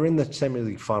League. They're in the Champions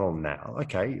League final now.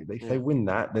 Okay, if they win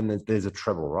that, then there's a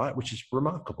treble, right? Which is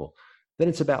remarkable. Then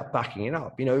it's about backing it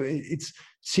up. It's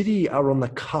City are on the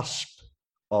cusp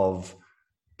of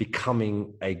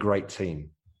becoming a great team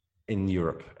in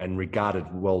Europe and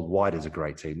regarded worldwide as a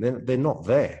great team. They're not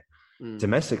there.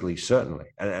 Domestically, certainly.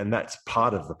 And that's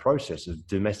part of the process of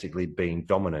domestically being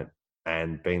dominant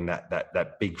and being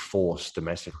that big force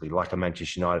domestically, like a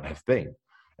Manchester United have been.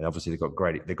 And obviously they've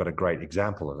got a great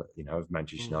example of it, of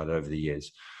Manchester United over the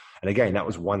years. And again, that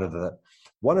was one of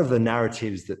the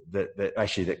narratives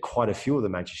that quite a few of the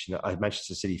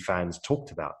Manchester City fans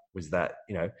talked about, was that,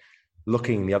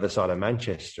 looking the other side of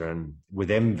Manchester and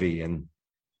with envy and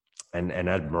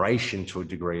admiration to a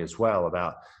degree as well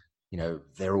about,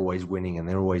 they're always winning and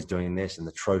they're always doing this and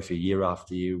the trophy year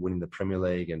after year, winning the Premier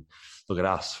League, and look at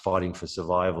us fighting for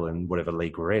survival in whatever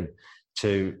league we're in.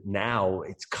 To now,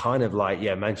 it's kind of like,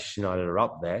 Manchester United are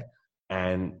up there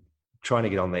and trying to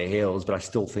get on their heels, but I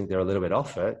still think they're a little bit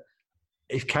off it.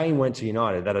 If Kane went to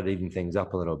United, that'd even things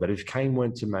up a little bit. If Kane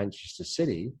went to Manchester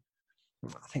City,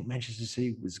 I think Manchester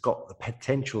City has got the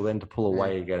potential then to pull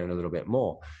away again a little bit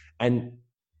more. And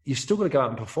you've still got to go out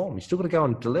and perform. You've still got to go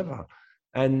and deliver.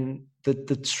 And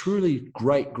the truly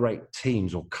great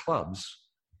teams or clubs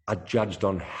are judged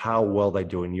on how well they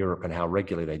do in Europe and how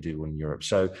regularly they do in Europe.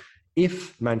 So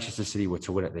if Manchester City were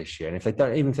to win it this year, and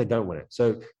even if they don't win it,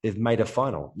 so they've made a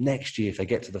final. Next year, if they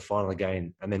get to the final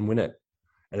again and then win it,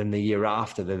 and then the year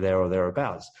after they're there or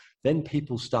thereabouts, then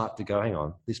people start to go, hang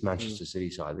on, this Manchester City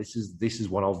side, this is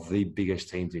one of the biggest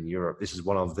teams in Europe. This is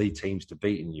one of the teams to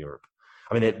beat in Europe.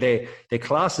 I mean, they're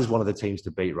classed as one of the teams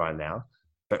to beat right now,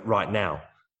 but right now,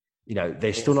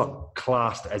 they're still not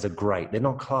classed as a great. They're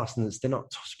not classed, and they're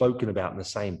not spoken about in the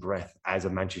same breath as a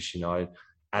Manchester United,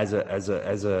 as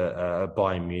a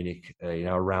Bayern Munich,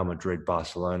 Real Madrid,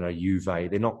 Barcelona, Juve.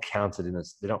 They're not counted in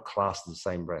this. They're not classed in the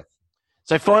same breath.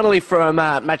 So finally, from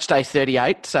match day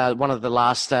 38, one of the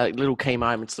last little key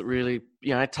moments that really,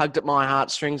 tugged at my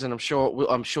heartstrings, and I'm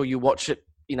sure you watch it,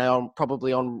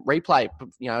 probably on replay,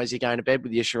 as you're going to bed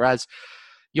with your Shiraz.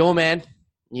 Your man,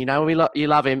 you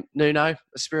love him, Nuno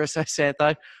Espirito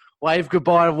Santo. Wave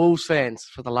goodbye to Wolves fans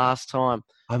for the last time.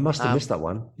 I must have missed that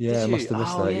one. Yeah, I must have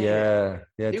missed that.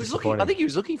 Yeah. He was looking. I think he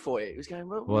was looking for you. He was going.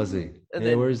 Well, was he?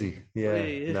 And where is he?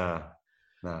 Yeah.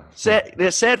 Nah.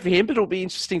 Sad for him, but it'll be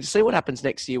interesting to see what happens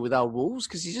next year with old Wolves,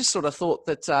 because you just sort of thought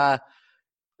that.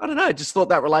 I don't know. Just thought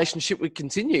that relationship would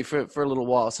continue for a little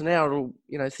while. So now it'll,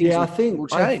 things will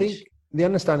change. I think the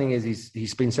understanding is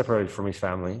he's been separated from his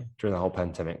family during the whole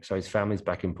pandemic. So his family's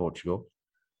back in Portugal,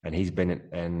 and he's been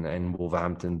in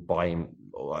Wolverhampton by him.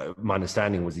 My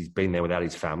understanding was he's been there without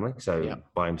his family, so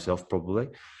by himself probably,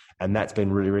 and that's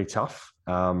been really, really tough.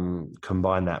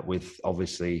 Combine that with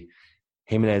obviously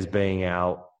Jimenez being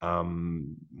out,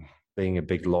 being a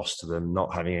big loss to them,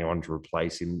 not having anyone to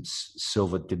replace him.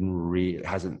 Silva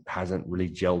hasn't really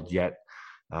gelled yet.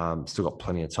 Still got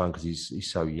plenty of time because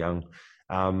he's so young,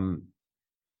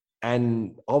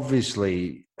 and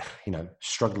obviously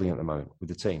struggling at the moment with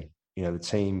the team. The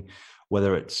team,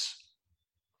 whether it's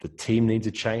the team needs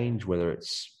a change, whether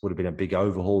would have been a big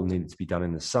overhaul needed to be done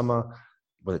in the summer,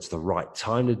 whether it's the right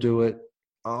time to do it.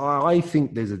 I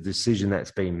think there's a decision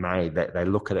that's been made that they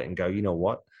look at it and go, you know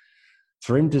what?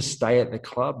 For him to stay at the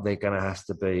club, they're going to have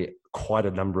to be quite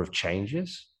a number of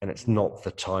changes, and it's not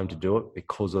the time to do it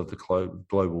because of the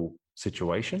global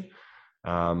situation.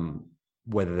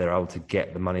 Whether they're able to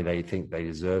get the money they think they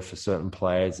deserve for certain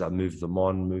players, move them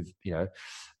on,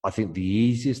 I think the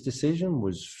easiest decision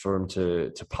was for them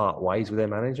to part ways with their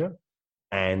manager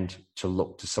and to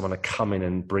look to someone to come in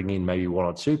and bring in maybe one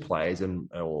or two players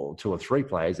or two or three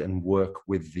players and work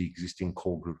with the existing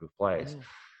core group of players.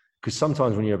 Because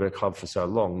sometimes when you're at a club for so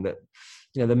long that,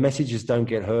 the messages don't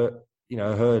get hurt.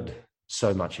 heard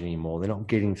so much anymore. They're not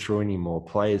getting through anymore.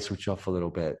 Players switch off a little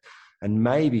bit. And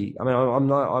maybe,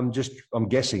 I'm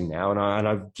guessing now, and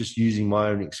I'm just using my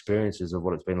own experiences of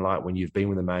what it's been like when you've been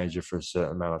with a manager for a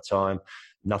certain amount of time.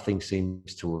 Nothing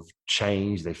seems to have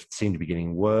changed. They seem to be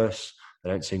getting worse.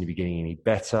 They don't seem to be getting any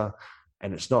better.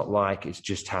 And it's not like it's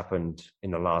just happened in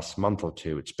the last month or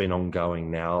two. It's been ongoing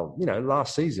now.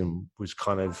 Last season was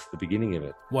kind of the beginning of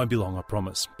it. Won't be long, I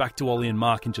promise. Back to Ollie and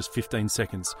Mark in just 15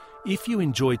 seconds. If you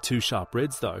enjoy Two Sharp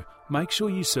Reds, though, make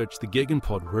sure you search the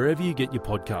Gegenpod wherever you get your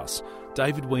podcasts.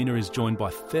 David Weiner is joined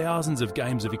by thousands of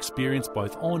games of experience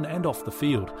both on and off the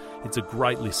field. It's a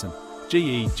great listen.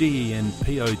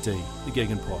 Gegenpod, the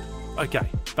Gegenpod. Okay,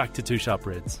 back to Two Sharp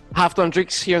Reds. Halftime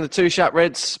drinks here in the Two Sharp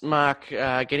Reds. Mark,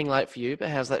 getting late for you, but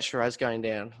how's that Shiraz going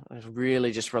down? It's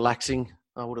really just relaxing,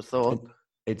 I would have thought.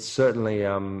 It's certainly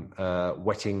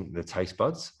wetting the taste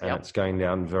buds, and It's going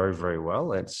down very, very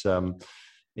well. It's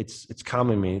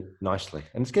calming me nicely,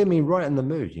 and it's getting me right in the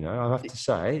mood. I have to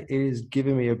say, it is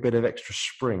giving me a bit of extra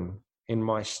spring in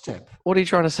my step. What are you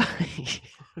trying to say?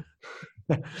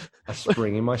 A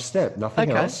spring in my step,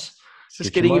 nothing else. It's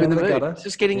just getting you in the mood. It's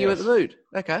just getting you in the mood.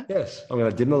 Okay. Yes. I'm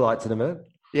going to dim the lights in a minute.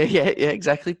 Yeah,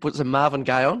 exactly. Put some Marvin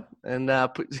Gaye on and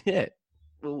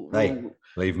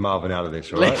leave Marvin out of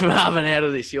this, all right? Leave Marvin out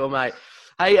of this, your mate.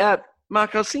 Hey,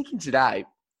 Mark, I was thinking today,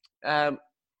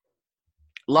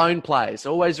 lone players,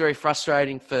 always very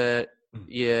frustrating for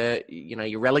your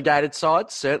relegated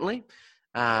sides, certainly.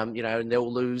 And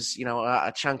they'll lose,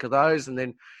 a chunk of those, and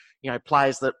then,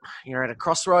 players that, at a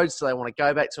crossroads, so they want to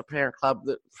go back to a parent club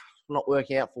that not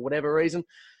working out for whatever reason.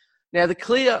 Now,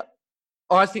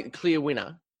 I think the clear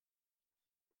winner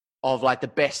of like the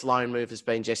best loan move has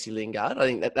been Jesse Lingard. I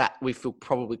think that we feel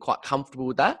probably quite comfortable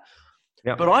with that.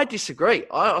 Yep. But I disagree.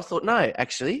 I thought, no,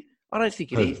 actually, I don't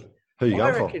think it is. Who are you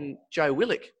going for? I reckon Joe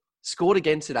Willock scored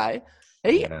again today.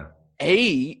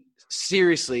 He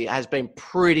seriously has been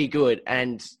pretty good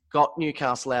and got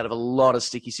Newcastle out of a lot of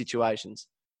sticky situations.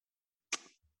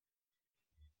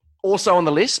 Also on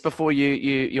the list, before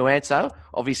you answer,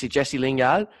 obviously Jesse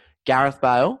Lingard, Gareth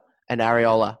Bale, and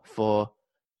Areola for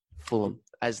Fulham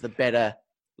as the better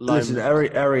loan. Listen,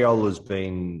 Areola's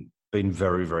been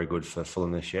very, very good for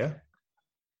Fulham this year.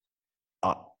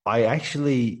 I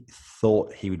actually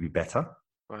thought he would be better.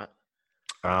 Right.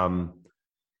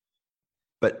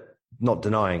 But not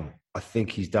denying, I think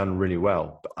he's done really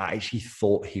well. But I actually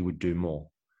thought he would do more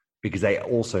because they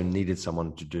also needed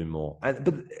someone to do more.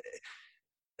 But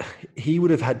he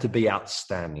would have had to be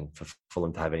outstanding for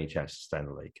Fulham to have any chance to stay in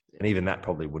the league. And even that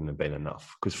probably wouldn't have been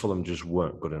enough because Fulham just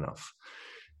weren't good enough.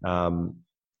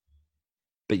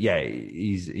 But yeah,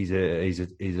 he's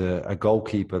a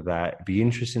goalkeeper that it'd be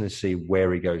interesting to see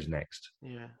where he goes next.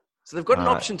 Yeah. So they've got an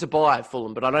option to buy at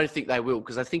Fulham, but I don't think they will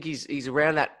because I think he's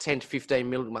around that 10 to 15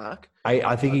 million mark.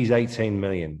 I think he's 18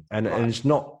 million. And it's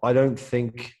not, I don't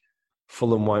think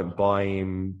Fulham won't buy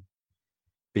him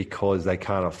because they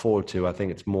can't afford to. I think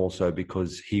it's more so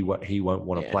because he won't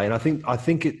want to play. And I think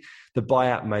the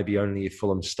buyout may be only if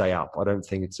Fulham stay up. I don't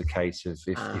think it's a case of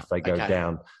if they go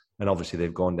down. And obviously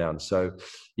they've gone down. So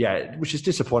yeah, which is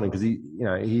disappointing because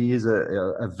he is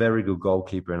a very good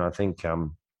goalkeeper, and I think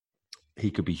he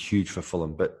could be huge for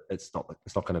Fulham, but it's not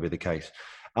going to be the case.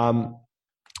 I'm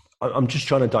just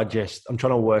trying to digest. I'm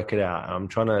trying to work it out. I'm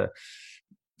trying to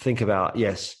think about,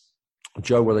 yes,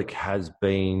 Joe Willock has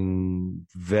been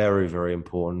very, very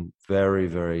important, very,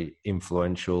 very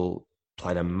influential,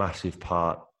 played a massive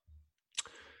part.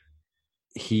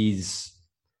 His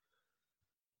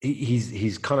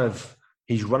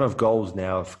run of goals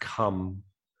now have come,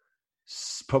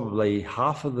 probably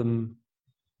half of them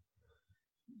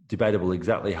debatable,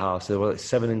 exactly half. So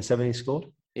 7 and 7 he scored?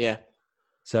 Yeah.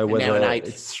 So whether now an 8th.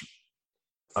 It's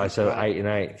 8 and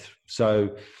 8th.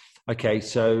 So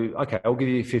I'll give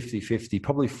you 50-50.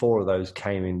 Probably 4 of those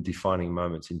came in defining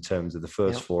moments in terms of the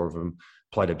first 4 of them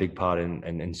played a big part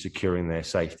in securing their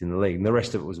safety in the league. And the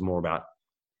rest of it was more about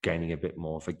gaining a bit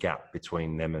more of a gap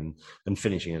between them and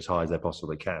finishing as high as they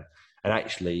possibly can. And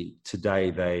actually, today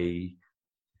they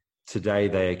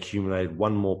accumulated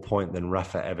 1 more point than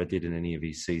Rafa ever did in any of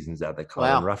his seasons at the club.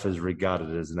 Wow. And Rafa's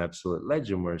regarded as an absolute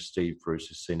legend, whereas Steve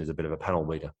Bruce is seen as a bit of a panel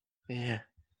beater. Yeah.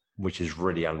 Which is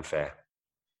really unfair.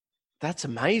 That's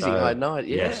amazing. I know it.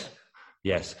 Yeah.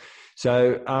 Yes.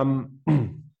 So I'm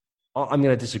going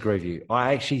to disagree with you.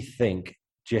 I actually think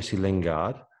Jesse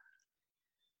Lingard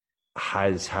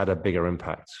has had a bigger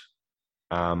impact.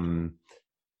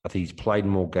 I think he's played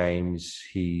more games.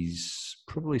 He's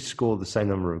probably scored the same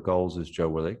number of goals as Joe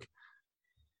Willock,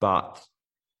 but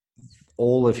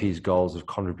all of his goals have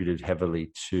contributed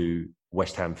heavily to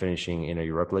West Ham finishing in a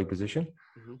Europa League position.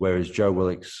 whereas Joe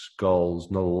Willock's goals,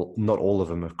 not all of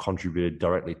them have contributed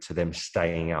directly to them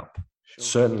staying up. Sure.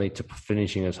 Certainly to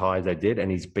finishing as high as they did, and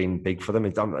he's been big for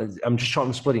them. I'm just trying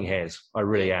to splitting hairs. I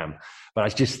really am. But I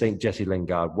just think Jesse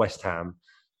Lingard, West Ham,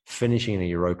 finishing in a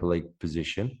Europa League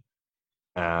position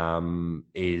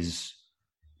is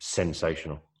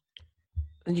sensational.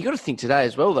 And you've got to think today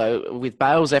as well, though, with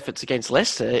Bale's efforts against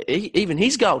Leicester, even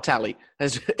his goal tally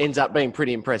ends up being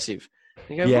pretty impressive.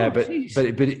 Go, but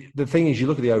the thing is, you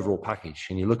look at the overall package,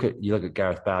 and you look at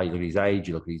Gareth Bale, you look at his age,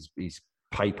 you look at his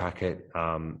pay packet.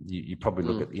 You probably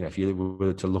look at, if you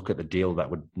were to look at the deal that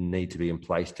would need to be in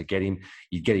place to get him,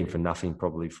 you'd get him for nothing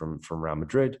probably from Real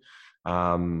Madrid.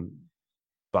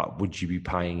 But would you be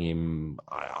paying him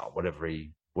whatever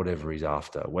he's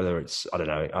after? Whether it's, I don't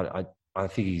know, I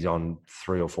think he's on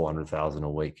 300,000 or 400,000 a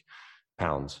week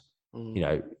pounds.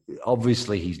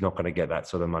 Obviously he's not going to get that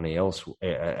sort of money else.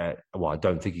 Well, I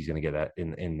don't think he's going to get that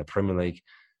in the Premier League.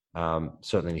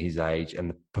 Certainly at his age, and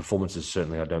the performances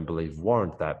certainly, I don't believe,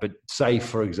 warrant that. But say,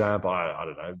 for example, I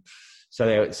don't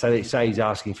know, say he's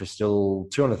asking for still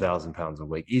 £200,000 a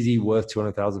week. Is he worth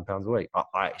 £200,000 a week?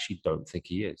 I actually don't think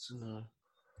he is. No.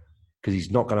 Because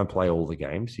he's not going to play all the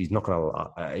games. He's not going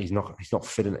to. He's not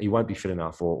fit. He won't be fit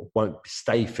enough, or won't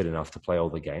stay fit enough to play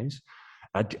all the games.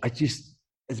 I just,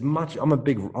 as much. I'm a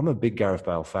big Gareth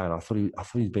Bale fan. I thought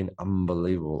he's been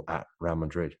unbelievable at Real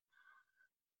Madrid.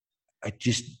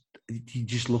 He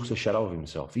just looks a shadow of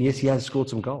himself. Yes, he has scored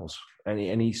some goals, and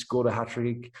he scored a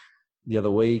hat-trick the other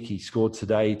week. He scored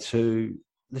today too.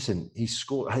 Listen, he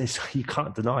scored. You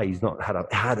can't deny he's not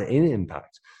had an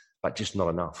impact, but just not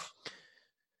enough.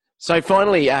 So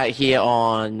finally, here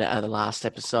on the last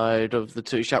episode of the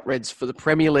Two Sharp Reds for the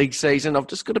Premier League season, I've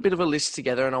just got a bit of a list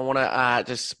together, and I want to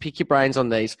just pick your brains on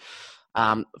these.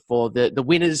 For the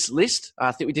winners list.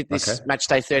 I think we did this match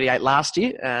day 38 last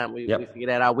year. We figured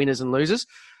out our winners and losers.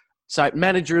 So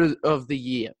manager of the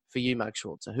year for you, Mark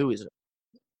Schwarzer, who is it?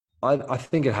 I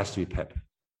think it has to be Pep.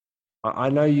 I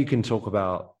know you can talk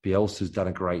about Bielsa's done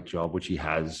a great job, which he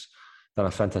has done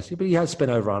a fantastic, but he has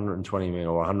spent over 120 million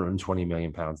or 120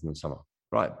 million pounds in the summer,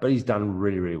 right? But he's done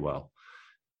really, really well.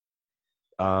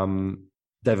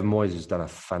 David Moyes has done a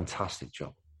fantastic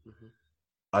job. Mm-hmm.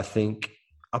 I think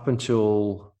up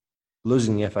until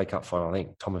losing the FA Cup final, I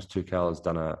think Thomas Tuchel has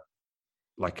done an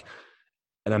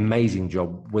amazing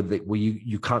job with it, where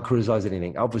you can't criticise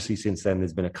anything. Obviously, since then,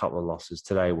 there's been a couple of losses.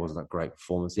 Today wasn't a great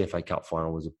performance. The FA Cup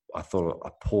final was, I thought,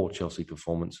 a poor Chelsea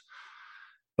performance.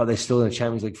 But they're still in the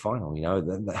Champions League final.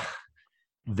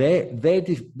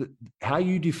 How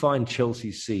you define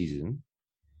Chelsea's season,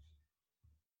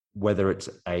 whether it's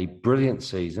a brilliant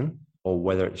season or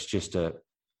whether it's just an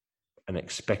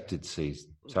expected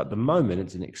season. So at the moment,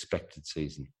 it's an expected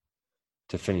season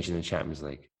to finish in the Champions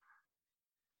League,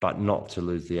 but not to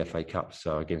lose the FA Cup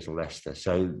against Leicester.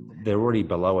 So they're already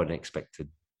below an expected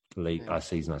league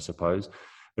season, I suppose.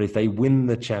 But if they win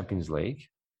the Champions League,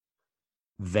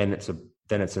 then it's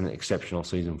an exceptional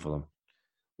season for them.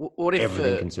 What if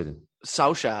everything considered?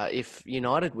 Solskjaer, if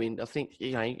United win, I think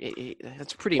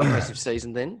that's a pretty impressive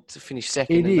season then to finish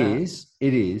second.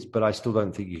 It is, but I still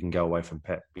don't think you can go away from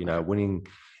Pep. Winning.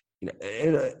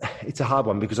 It's a hard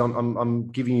one because I'm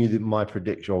giving you my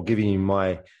prediction, or giving you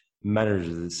my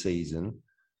manager of the season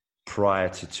prior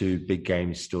to two big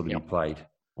games still to be played.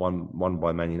 One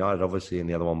by Man United, obviously, and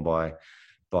the other one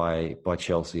by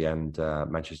Chelsea and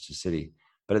Manchester City.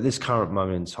 But at this current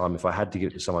moment in time, if I had to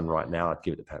give it to someone right now, I'd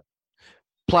give it to Pep.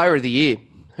 Player of the year,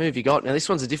 who have you got? Now, this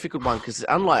one's a difficult one because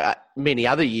unlike many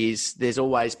other years, there's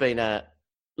always been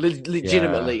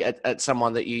legitimately at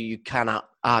someone that you cannot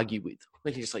argue with.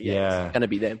 You're just like, it's going to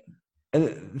be them. And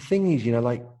the thing is,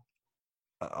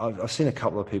 I've seen a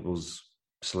couple of people's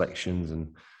selections,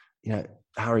 and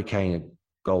Harry Kane, a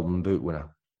Golden Boot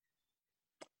winner.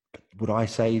 Would I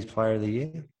say he's Player of the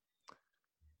Year?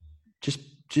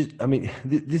 I mean,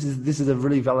 this is a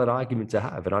really valid argument to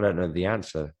have, and I don't know the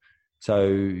answer. So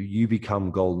you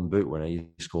become Golden Boot winner, you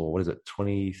score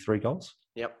 23 goals?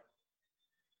 Yep.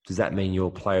 Does that mean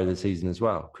you're Player of the season as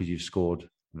well because you've scored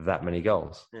that many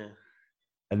goals? Yeah.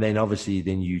 And then obviously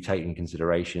you take in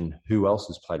consideration who else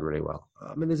has played really well.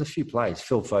 I mean, there's a few players.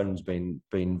 Phil Foden's been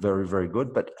very, very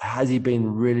good, but has he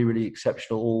been really, really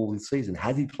exceptional all the season?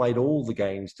 Has he played all the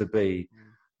games to be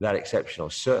that exceptional?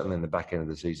 Certainly in the back end of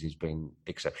the season, he's been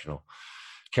exceptional.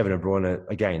 Kevin De Bruyne,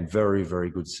 again, very, very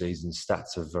good season.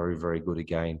 Stats are very, very good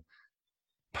again.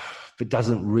 But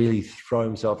doesn't really throw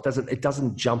himself. It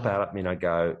doesn't jump out at me and I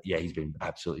go, yeah, he's been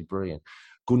absolutely brilliant.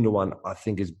 Gundogan, I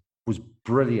think, was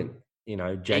brilliant.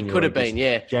 January. He could have been,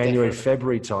 January, definitely.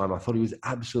 February time, I thought he was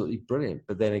absolutely brilliant.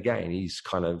 But then again, he's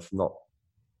kind of not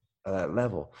at that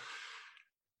level.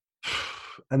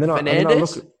 And then I Fernandes?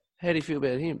 look at, How do you feel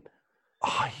about him?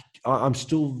 I'm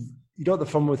still, you know what the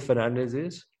problem with Fernandes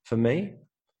is? For me,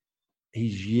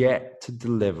 he's yet to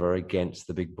deliver against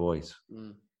the big boys.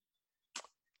 Mm.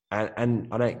 And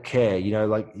I don't care,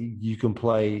 like you can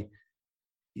play,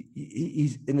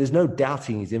 and there's no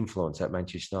doubting his influence at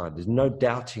Manchester United. There's no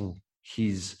doubting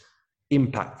his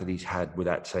impact that he's had with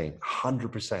that team.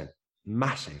 100%.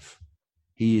 Massive.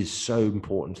 He is so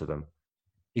important to them.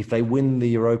 If they win the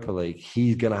Europa League,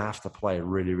 he's going to have to play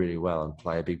really, really well and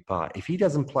play a big part. If he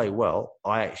doesn't play well,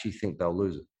 I actually think they'll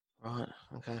lose it. Right,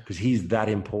 okay. Because he's that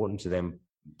important to them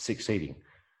succeeding.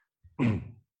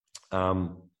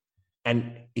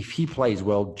 And if he plays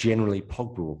well, generally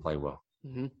Pogba will play well.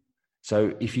 Mm-hmm.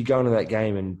 So if you go into that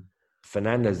game and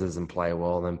Fernandes doesn't play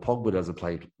well, and then Pogba doesn't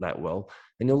play that well,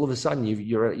 then all of a sudden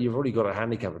you've already got a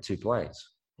handicap of 2 players.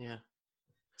 Yeah.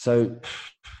 So,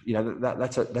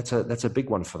 that's a big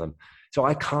one for them. So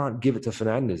I can't give it to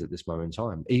Fernandes at this moment in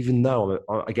time, even though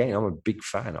I'm a big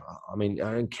fan. I mean,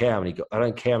 I don't care how many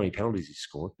penalties he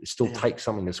scored. It still takes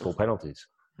something to score penalties.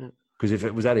 Because if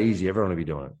it was that easy, everyone would be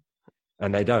doing it.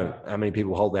 And they don't. How many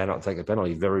people hold their hand up to take a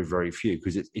penalty? Very, very few,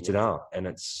 because it's an art and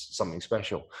it's something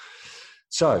special.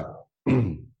 So,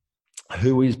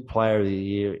 who is Player of the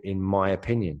Year in my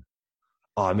opinion?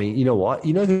 I mean, you know what?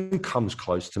 You know who comes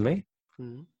close to me?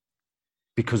 Mm-hmm.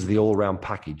 Because of the all-round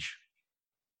package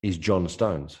is John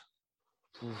Stones.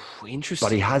 Ooh,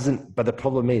 interesting. But the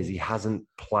problem is he hasn't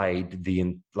played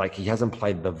the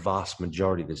vast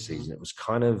majority of the season. It was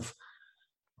kind of,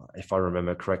 if I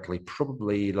remember correctly,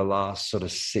 probably the last sort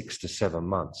of 6 to 7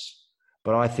 months.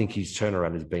 But I think his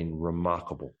turnaround has been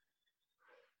remarkable.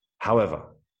 However,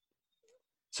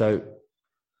 so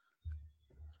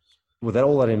with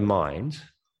all that in mind,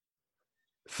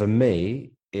 for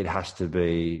me, it has to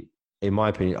be, in my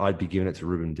opinion, I'd be giving it to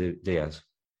Ruben Diaz.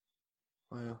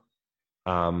 Wow.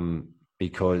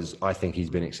 Because I think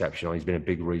he's been exceptional. He's been a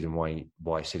big reason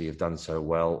why City have done so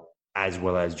well as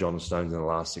John Stones in the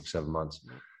last 6-7 months.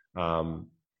 I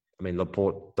mean,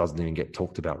 Laporte doesn't even get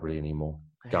talked about really anymore.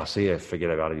 Garcia, forget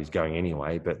about it. He's going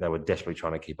anyway, but they were desperately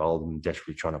trying to keep hold of him,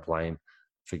 desperately trying to play him.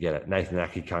 Forget it. Nathan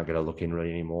Ake can't get a look in really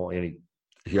anymore.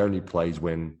 He only plays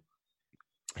when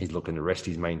he's looking to rest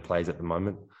his main players at the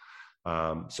moment.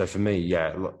 So for me,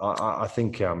 yeah, I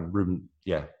think Ruben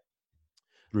Diaz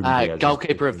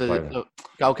goalkeeper of the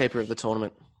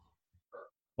tournament.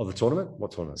 Of the tournament?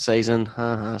 What tournament? Season.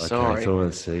 Sorry.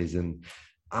 Tournament season.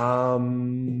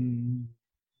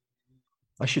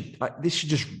 This should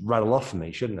just rattle off for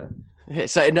me, shouldn't it? Yeah,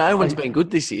 so no one's been good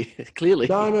this year, clearly.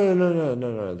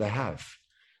 No. They have.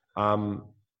 I've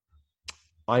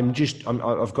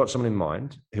got someone in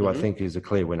mind who I think is a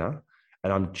clear winner,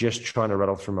 and I'm just trying to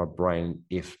rattle through my brain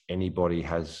if anybody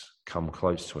has come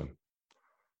close to him.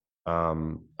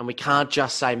 And we can't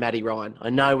just say Matty Ryan. I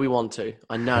know we want to.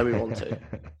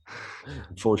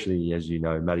 Unfortunately, as you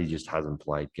know, Matty just hasn't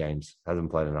played games, hasn't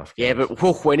played enough games. Yeah,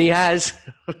 but when he has,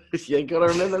 you got to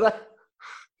remember that.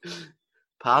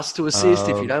 Pass to assist,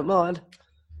 if you don't mind.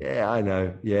 Yeah, I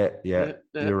know. Yeah.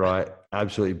 You're right.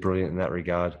 Absolutely brilliant in that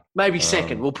regard. Maybe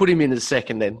second. We'll put him in as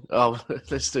second then. Oh,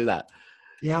 let's do that.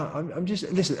 Yeah, I'm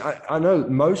just... Listen, I know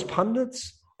most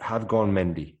pundits have gone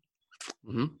Mendy.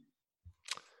 Mm-hmm.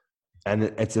 And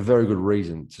it's a very good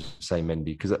reason to say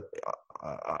Mendy, because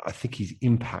I think his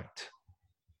impact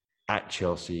at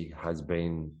Chelsea has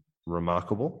been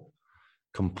remarkable,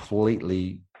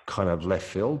 completely kind of left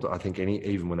field. I think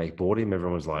even when they bought him,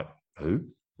 everyone was like, who?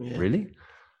 Yeah. Really?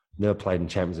 Never played in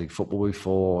Champions League football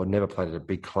before, never played at a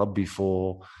big club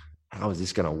before. How is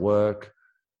this going to work?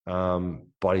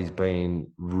 But he's been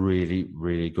really,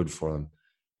 really good for them.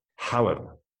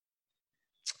 However,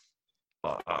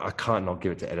 I can't not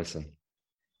give it to Ederson.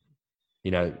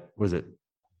 Was it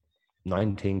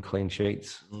 19 clean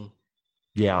sheets? Mm.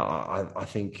 Yeah, I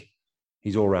think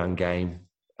his all-round game,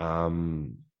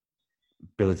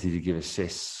 ability to give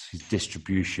assists, his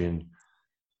distribution.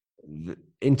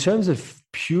 In terms of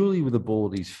purely with the ball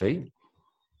at his feet,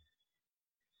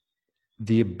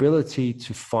 the ability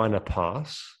to find a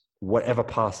pass, whatever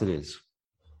pass it is,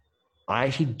 I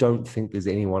actually don't think there's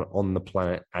anyone on the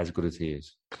planet as good as he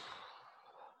is.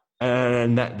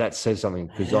 And that says something,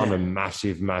 because I'm a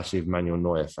massive, massive Manuel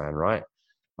Neuer fan, right?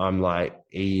 I'm like,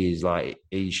 he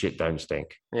shit don't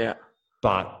stink. Yeah.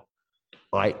 But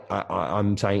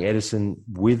I'm saying Ederson,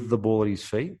 with the ball at his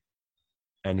feet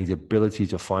and his ability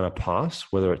to find a pass,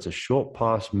 whether it's a short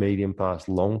pass, medium pass,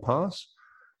 long pass,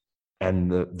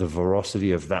 and the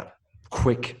velocity of that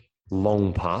quick,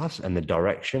 long pass and the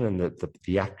direction and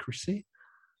the accuracy,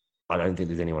 I don't think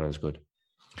there's anyone as good.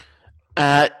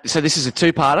 So this is a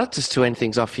two-parter, just to end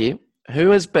things off here.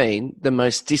 who has been the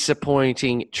most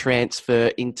disappointing transfer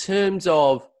in terms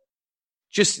of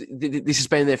just this has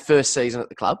been their first season at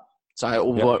the club?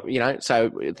 So,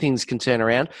 so things can turn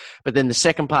around. But then the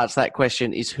second part to that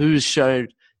question is who's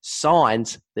showed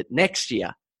signs that next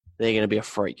year they're going to be a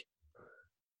freak?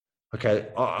 Okay,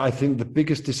 I think the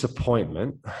biggest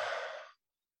disappointment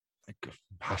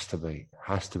has to be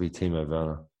Timo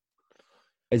Werner.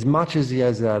 As much as he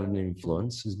has had an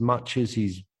influence, as much as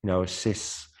he's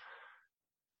assists,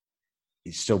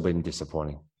 he's still been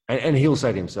disappointing. And he'll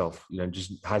say to himself,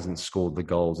 just hasn't scored the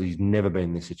goals. He's never been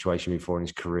in this situation before in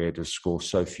his career to score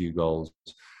so few goals.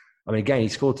 I mean, again, he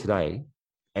scored today,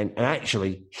 and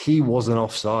actually he wasn't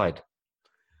offside.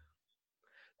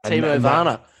 Timo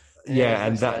Werner.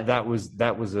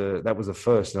 That was a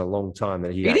first in a long time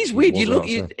that he. It is weird. You look.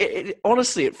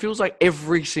 Honestly, it feels like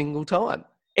every single time.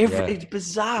 It's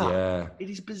bizarre. Yeah. It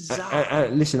is bizarre.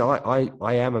 Listen,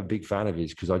 I am a big fan of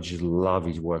his because I just love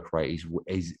his work rate.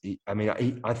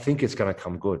 I think it's going to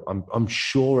come good. I'm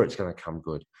sure it's going to come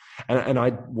good. And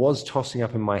I was tossing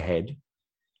up in my head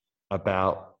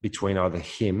about between either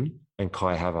him and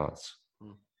Kai Havertz.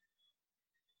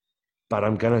 But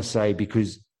I'm going to say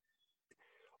because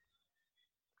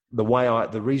the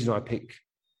reason I pick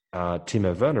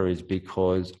Timo Werner is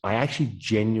because I actually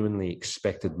genuinely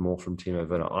expected more from Timo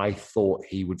Werner. I thought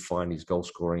he would find his goal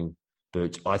scoring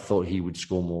boots. I thought he would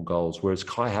score more goals. Whereas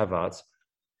Kai Havertz,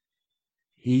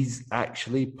 he's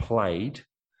actually played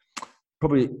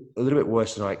probably a little bit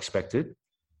worse than I expected.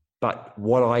 But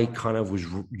what I kind of was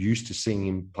used to seeing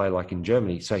him play like in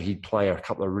Germany. So he'd play a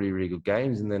couple of really, really good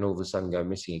games and then all of a sudden go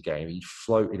missing a game. He'd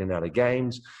float in and out of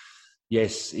games.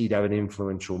 Yes, he'd have an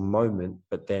influential moment,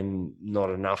 but then not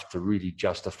enough to really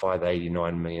justify the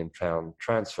 £89 million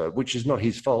transfer, which is not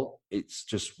his fault. It's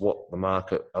just what the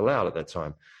market allowed at that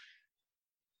time.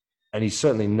 And he's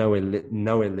certainly nowhere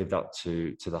lived up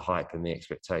to the hype and the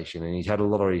expectation. And he's had a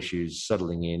lot of issues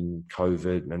settling in,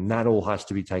 COVID, and that all has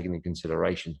to be taken into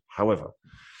consideration. However,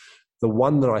 the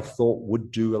one that I thought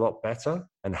would do a lot better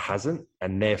and hasn't,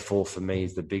 and therefore for me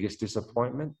is the biggest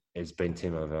disappointment, has been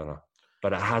Timo Werner.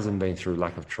 But it hasn't been through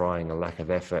lack of trying, a lack of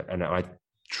effort, and I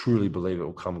truly believe it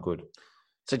will come good.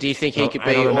 So do you think he could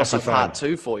be also part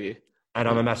two for you? And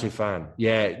I'm a massive fan.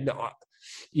 Yeah,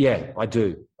 I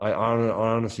do. I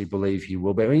honestly believe he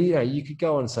will be. I mean, you could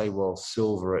go and say, well,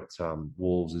 Silva at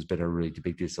Wolves has been a really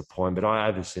big disappointment, but I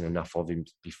haven't seen enough of him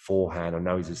beforehand. I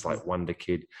know he's this wonder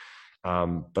kid,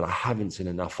 but I haven't seen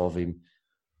enough of him.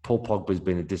 Paul Pogba's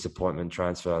been a disappointment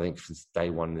transfer, I think, since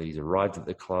day one that he's arrived at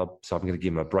the club. So I'm going to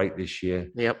give him a break this year.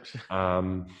 Yep.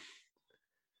 Who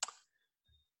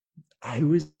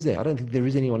is there? I don't think there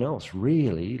is anyone else,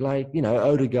 really.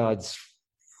 Odegaard's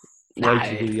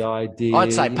floated the idea.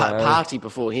 I'd say Partey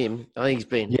before him. I think he's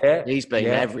been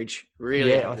average, really.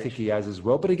 Yeah, average. I think he has as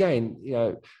well. But again,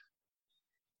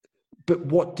 but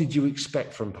what did you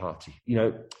expect from Partey?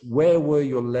 Where were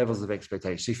your levels of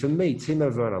expectation? See, for me,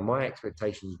 Timo Werner, my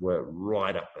expectations were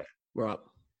right up there. Right.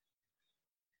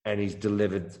 And he's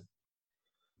delivered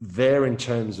there in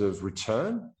terms of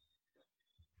return,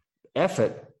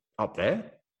 effort up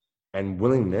there, and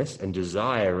willingness and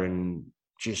desire and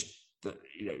just the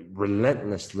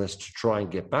relentlessness to try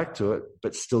and get back to it,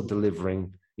 but still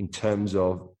delivering in terms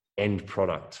of end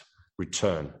product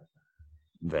return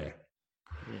there.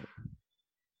 Yeah.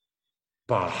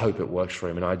 But I hope it works for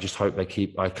him, and I just hope they stay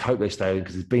in,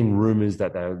 because there's been rumours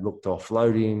that they looked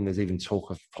offloading. There's even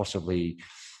talk of possibly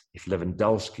if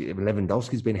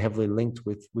Lewandowski's been heavily linked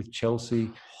with Chelsea.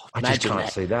 I just can't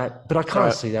see that. But I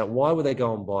can't see that. Why would they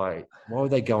go and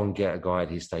get a guy at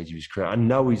his stage of his career? I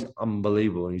know he's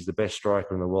unbelievable and he's the best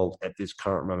striker in the world at this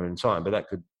current moment in time, but that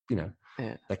could,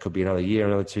 that could be another year,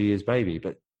 another 2 years, maybe.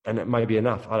 And it may be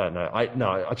enough. I don't know.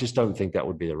 I just don't think that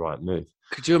would be the right move.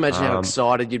 Could you imagine how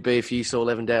excited you'd be if you saw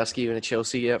Lewandowski in a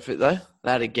Chelsea outfit, though?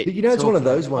 That'd get it's one of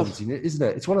those ones, isn't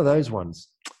it? It's one of those ones.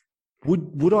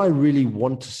 Would I really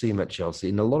want to see him at Chelsea?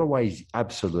 In a lot of ways,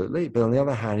 absolutely. But on the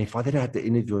other hand, if I then had to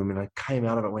interview him and I came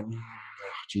out of it and went,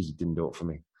 geez, it didn't do it for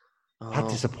me. How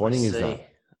disappointing is that?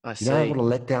 I see. What a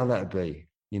letdown that would be,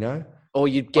 Or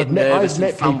you'd get nervous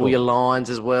and fumble your lines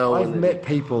as well. I've met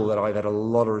people that I've had a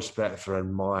lot of respect for and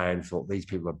admire and thought, these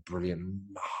people are brilliant,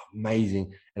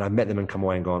 amazing. And I've met them and come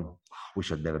away and gone,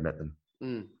 wish I'd never met them.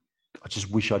 I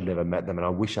just wish I'd never met them, and I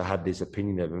wish I had this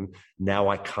opinion of them. Now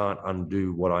I can't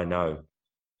undo what I know.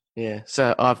 Yeah,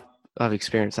 so I've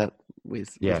experienced that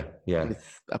with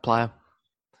a player.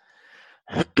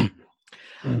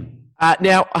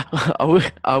 Now,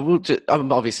 I will just,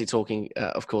 I'm obviously talking,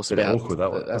 of course, about... Awkward,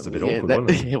 that was a bit awkward,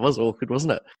 wasn't it? It was awkward,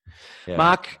 wasn't it? Yeah.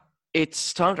 Mark,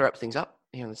 it's time to wrap things up.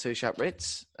 here on the Two Sharp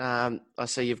Reds. I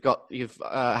see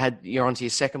you're onto your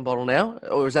second bottle now,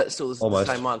 or is that still the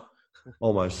same one?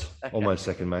 Almost Okay.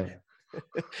 second, mate.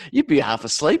 You'd be half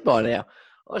asleep by now.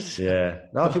 Yeah.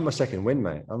 No, I think my second win,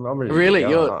 mate. I'm ready. Really?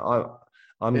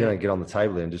 I'm going to get on the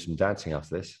table and do some dancing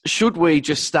after this. Should we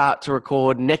just start to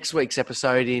record next week's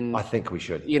episode I think we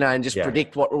should. And just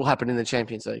predict what will happen in the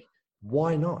Champions League?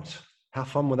 Why not? How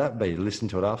fun would that be? Listen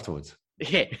to it afterwards.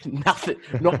 Yeah, nothing.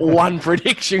 Not one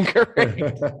prediction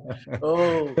correct.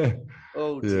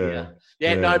 Oh dear.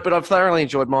 Yeah, no, but I've thoroughly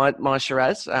enjoyed my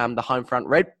Shiraz, the home front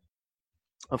red.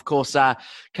 Of course,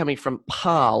 coming from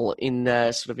Paarl in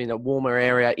sort of in a warmer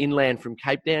area inland from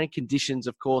Cape Town. Conditions,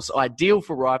 of course, ideal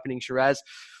for ripening Shiraz,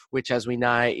 which, as we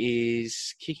know,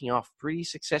 is kicking off pretty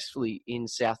successfully in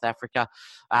South Africa.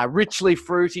 Richly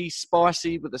fruity,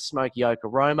 spicy with a smoky oak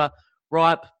aroma,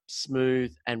 ripe,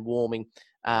 smooth, and warming.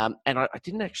 And I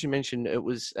didn't actually mention it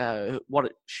was what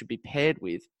it should be paired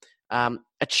with. A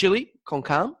chili con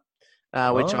carne,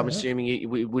 which I'm assuming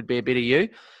would be a bit of you.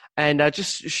 And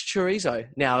just chorizo.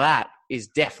 Now, that is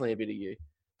definitely a bit of you.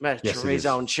 Mate, yes,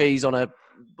 chorizo and cheese on a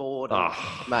board.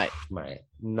 Mate.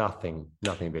 Nothing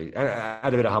beats.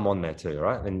 Add a bit of hum on there too,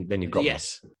 right? Then you've got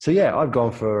yes. Me. So, yeah, I've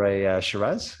gone for a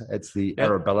Shiraz. It's the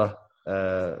Arabella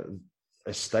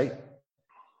estate.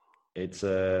 It's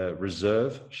a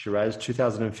reserve Shiraz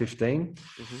 2015.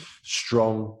 Mm-hmm.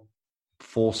 Strong,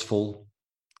 forceful,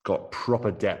 got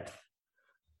proper depth.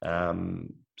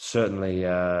 Certainly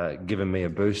given me a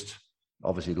boost.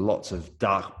 Obviously, lots of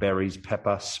dark berries,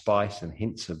 pepper, spice, and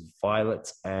hints of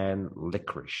violets and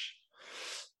licorice.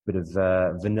 Bit of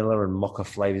vanilla and mocha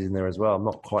flavors in there as well. I'm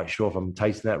not quite sure if I'm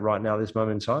tasting that right now at this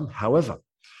moment in time. However,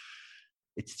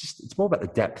 it's more about the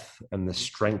depth and the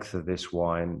strength of this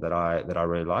wine that I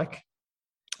really like,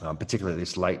 particularly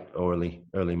this late or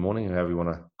early morning, however you want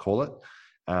to call it.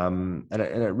 And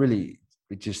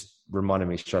it just reminded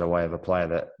me straight away of a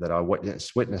player that I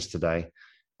witnessed today.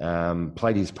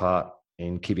 Played his part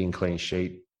in keeping a clean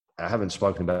sheet. I haven't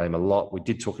spoken about him a lot. We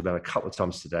did talk about him a couple of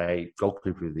times today.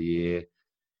 Goalkeeper of the year,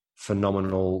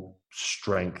 phenomenal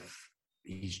strength.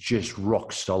 He's just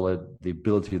rock solid. The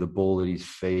ability of the ball at his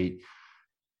feet,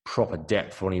 proper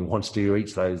depth when he wants to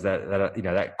reach those.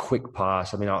 That quick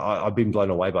pass. I mean, I've been blown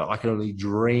away by it. I can only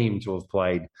dream to have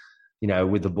played,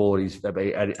 with the ball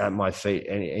at my feet,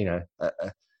 and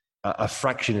a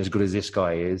fraction as good as this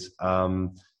guy is.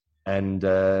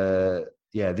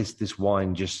 This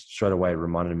wine just straight away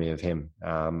reminded me of him.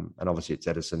 And obviously it's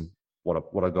Edison.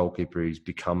 What a goalkeeper he's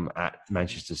become at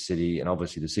Manchester City. And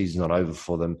obviously the season's not over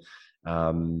for them.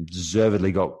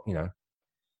 Deservedly got,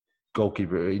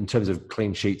 goalkeeper in terms of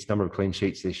clean sheets, number of clean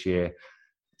sheets this year.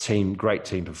 Great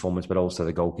team performance, but also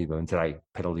the goalkeeper. And today,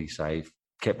 penalty save,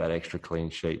 kept that extra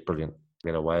clean sheet. Brilliant.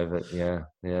 Get away with it.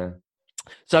 Yeah.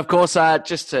 So, of course,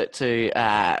 just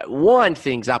to wind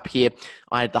things up here,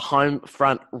 I had the home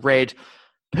front red,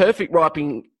 perfect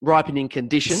ripening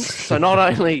conditions. So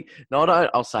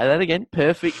I'll say that again,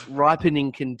 perfect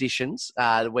ripening conditions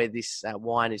where this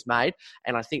wine is made.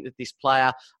 And I think that this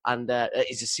player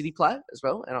is a City player as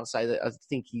well. And I'll say that I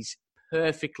think he's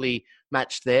perfectly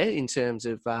matched there in terms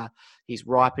of his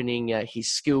ripening,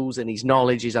 his skills and his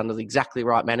knowledge is under the exactly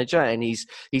right manager. And he's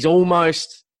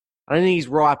almost, I don't think he's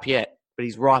ripe yet, but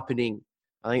he's ripening.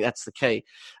 I think that's the key.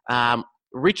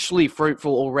 Richly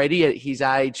fruitful already at his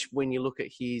age. When you look at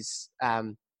his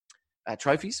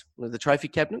trophies, the trophy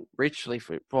cabinet, richly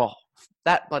fruitful. Oh,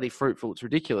 that bloody fruitful, it's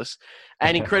ridiculous.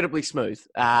 And incredibly smooth.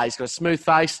 He's got a smooth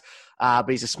face, but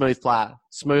he's a smooth player.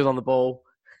 Smooth on the ball.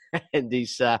 And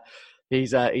he's a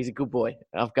good boy.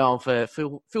 I've gone for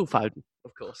Phil Foden.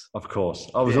 Of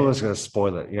course. I was always going to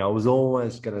spoil it. I was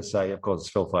always going to say, of course, it's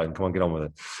Phil Foden. Come on, get on with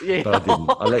it. Yeah. But I didn't.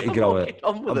 I let you get on with it.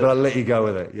 But I let you go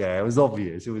with it. Yeah, it was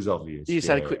obvious. You just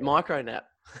had a quick micro nap.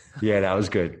 Yeah, that was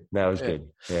good. Good.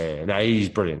 Yeah. No, he's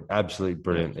brilliant. Absolutely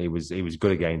brilliant. He was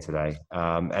good again today.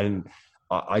 And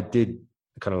I did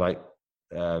kind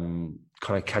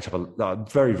of catch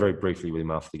up very, very briefly with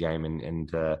him after the game. And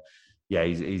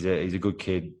he's a good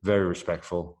kid, very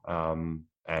respectful.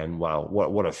 And wow,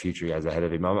 what a future he has ahead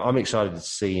of him. I'm excited to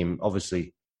see him,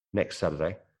 obviously, next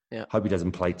Saturday. Yeah. Hope he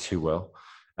doesn't play too well.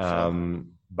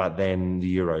 But then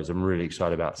the Euros, I'm really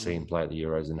excited about seeing him play at the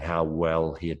Euros and how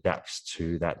well he adapts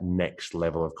to that next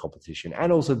level of competition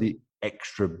and also the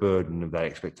extra burden of that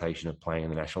expectation of playing in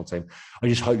the national team. I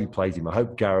just hope he plays him. I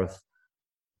hope Gareth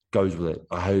goes with it.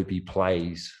 I hope he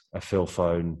plays a Phil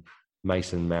Foden,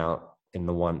 Mason Mount in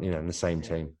the same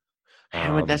team.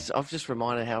 I've just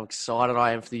reminded how excited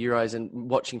I am for the Euros and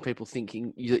watching people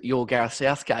thinking you're Gareth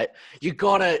Southgate. We've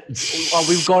got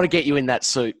to get you in that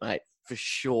suit, mate, for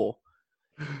sure.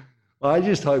 I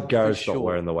just hope Gareth's For not sure.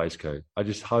 wearing the waistcoat. I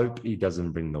just hope he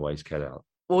doesn't bring the waistcoat out.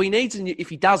 Well, he needs if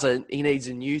he doesn't, he needs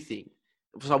a new thing.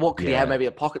 So what could he have? Maybe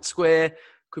a pocket square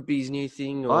could be his new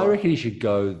thing. Or... I reckon he should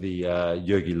go the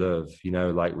Jurgi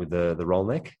Löw, like with the roll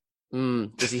neck.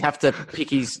 Does he have to pick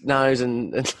his nose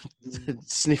and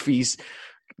sniff his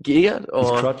gear?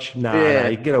 Or... His crotch? No,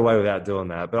 he can get away without doing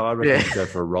that. But I reckon he should go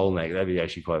for a roll neck. That'd be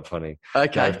actually quite funny.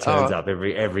 Okay. Dave turns up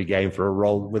every game for a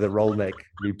roll with a roll neck. It'd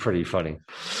be pretty funny.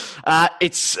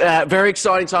 It's a very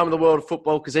exciting time in the world of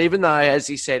football because even though, as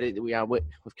you said,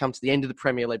 we've come to the end of the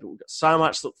Premier League, but we've got so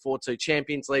much to look forward to.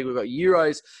 Champions League, we've got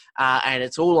Euros, and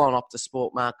it's all on Optus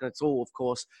Sport, Mark, and it's all, of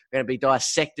course, going to be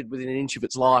dissected within an inch of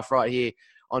its life right here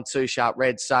on Two Sharp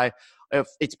Reds. So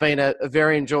it's been a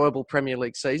very enjoyable Premier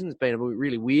League season. It's been a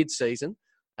really weird season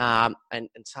and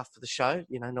tough for the show,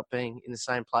 not being in the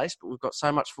same place. But we've got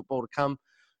so much football to come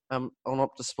on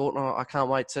Optus Sport, and I can't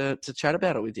wait to chat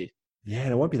about it with you. Yeah,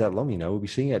 and it won't be that long, We'll be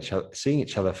seeing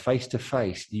each other face to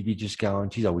face. You'd be just going,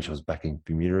 geez, I wish I was back in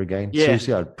Bermuda again. Yeah.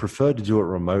 Seriously, I'd prefer to do it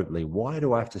remotely. Why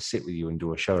do I have to sit with you and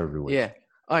do a show every week? Yeah,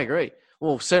 I agree.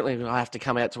 Well, certainly I have to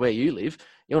come out to where you live.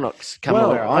 You're not coming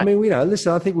where I am. I mean,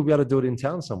 listen, I think we'll be able to do it in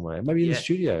town somewhere. Maybe in the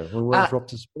studio when we're for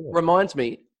Optus Sport. Reminds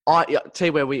me, I tell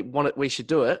you where we should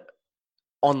do it,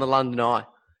 on the London Eye,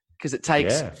 because it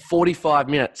takes 45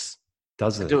 minutes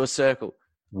to do a circle.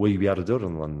 Will you be able to do it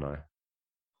on the London Eye?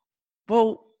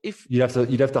 Well, if you'd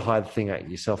have to hire the thing out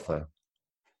yourself, though.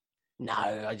 No,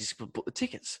 I just book the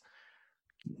tickets.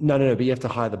 No, but you have to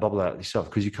hire the bubble out yourself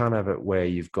because you can't have it where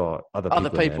you've got other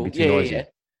people.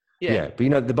 Yeah.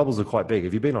 But the bubbles are quite big.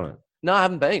 Have you been on it? No, I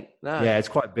haven't been. No. Yeah, it's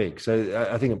quite big. So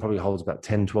I think it probably holds about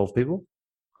 10, 12 people.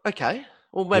 Okay.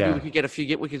 Well, maybe we could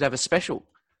get we could have a special.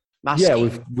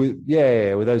 Muskie.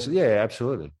 Yeah, with those. Yeah,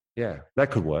 absolutely. Yeah,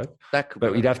 that could work.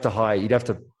 But you'd have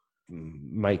to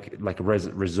make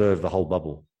reserve the whole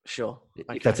bubble. Sure.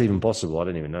 Okay. If that's even possible, I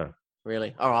don't even know.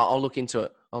 Really? All right, I'll look into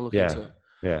it.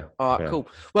 Yeah. All right, cool.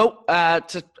 Well,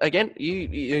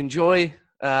 you enjoy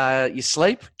your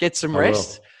sleep, get some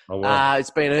rest. I will.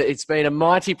 It's been a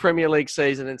mighty Premier League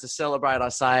season, and to celebrate, I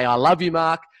say I love you,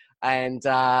 Mark. And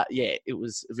it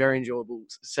was a very enjoyable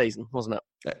season, wasn't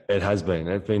it? It has been.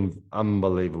 It's been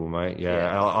unbelievable, mate.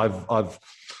 Yeah.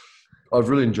 I've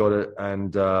really enjoyed it,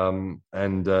 and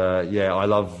I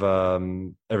love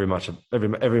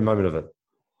every moment of it.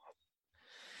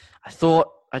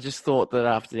 I just thought that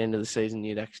after the end of the season,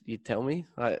 you'd tell me.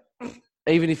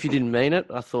 Even if you didn't mean it,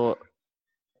 I thought.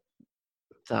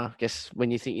 I guess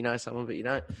when you think you know someone, but you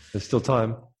don't. There's still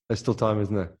time.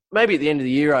 Isn't there? Maybe at the end of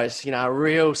the Euros, a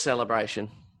real celebration.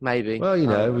 Maybe.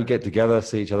 Well, we get together,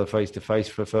 see each other face to face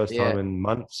for the first time in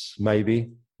months.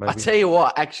 Maybe. I tell you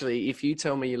what, actually, if you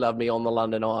tell me you love me on the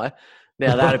London Eye,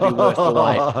 now that'd be worth the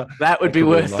wait. That would be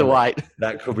worth the wait.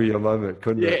 That could be your moment,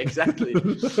 couldn't it? Yeah, exactly.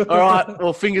 All right.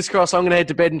 Well, fingers crossed. I'm going to head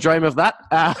to bed and dream of that.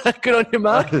 Good on you,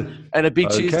 Mark. And a big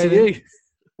cheers to you.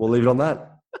 We'll leave it on that.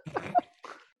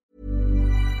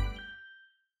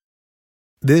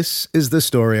 This is the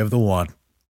story of the one.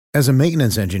 As a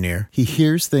maintenance engineer, he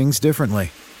hears things differently.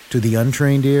 To the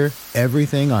untrained ear,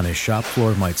 everything on his shop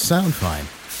floor might sound fine,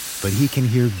 but he can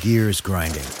hear gears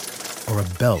grinding or a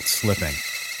belt slipping.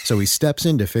 So he steps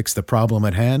in to fix the problem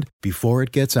at hand before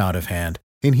it gets out of hand.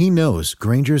 And he knows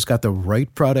Grainger's got the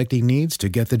right product he needs to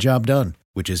get the job done,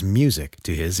 which is music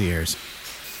to his ears.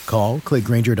 Call, click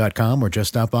Grainger.com, or just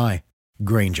stop by.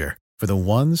 Grainger, for the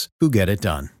ones who get it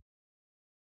done.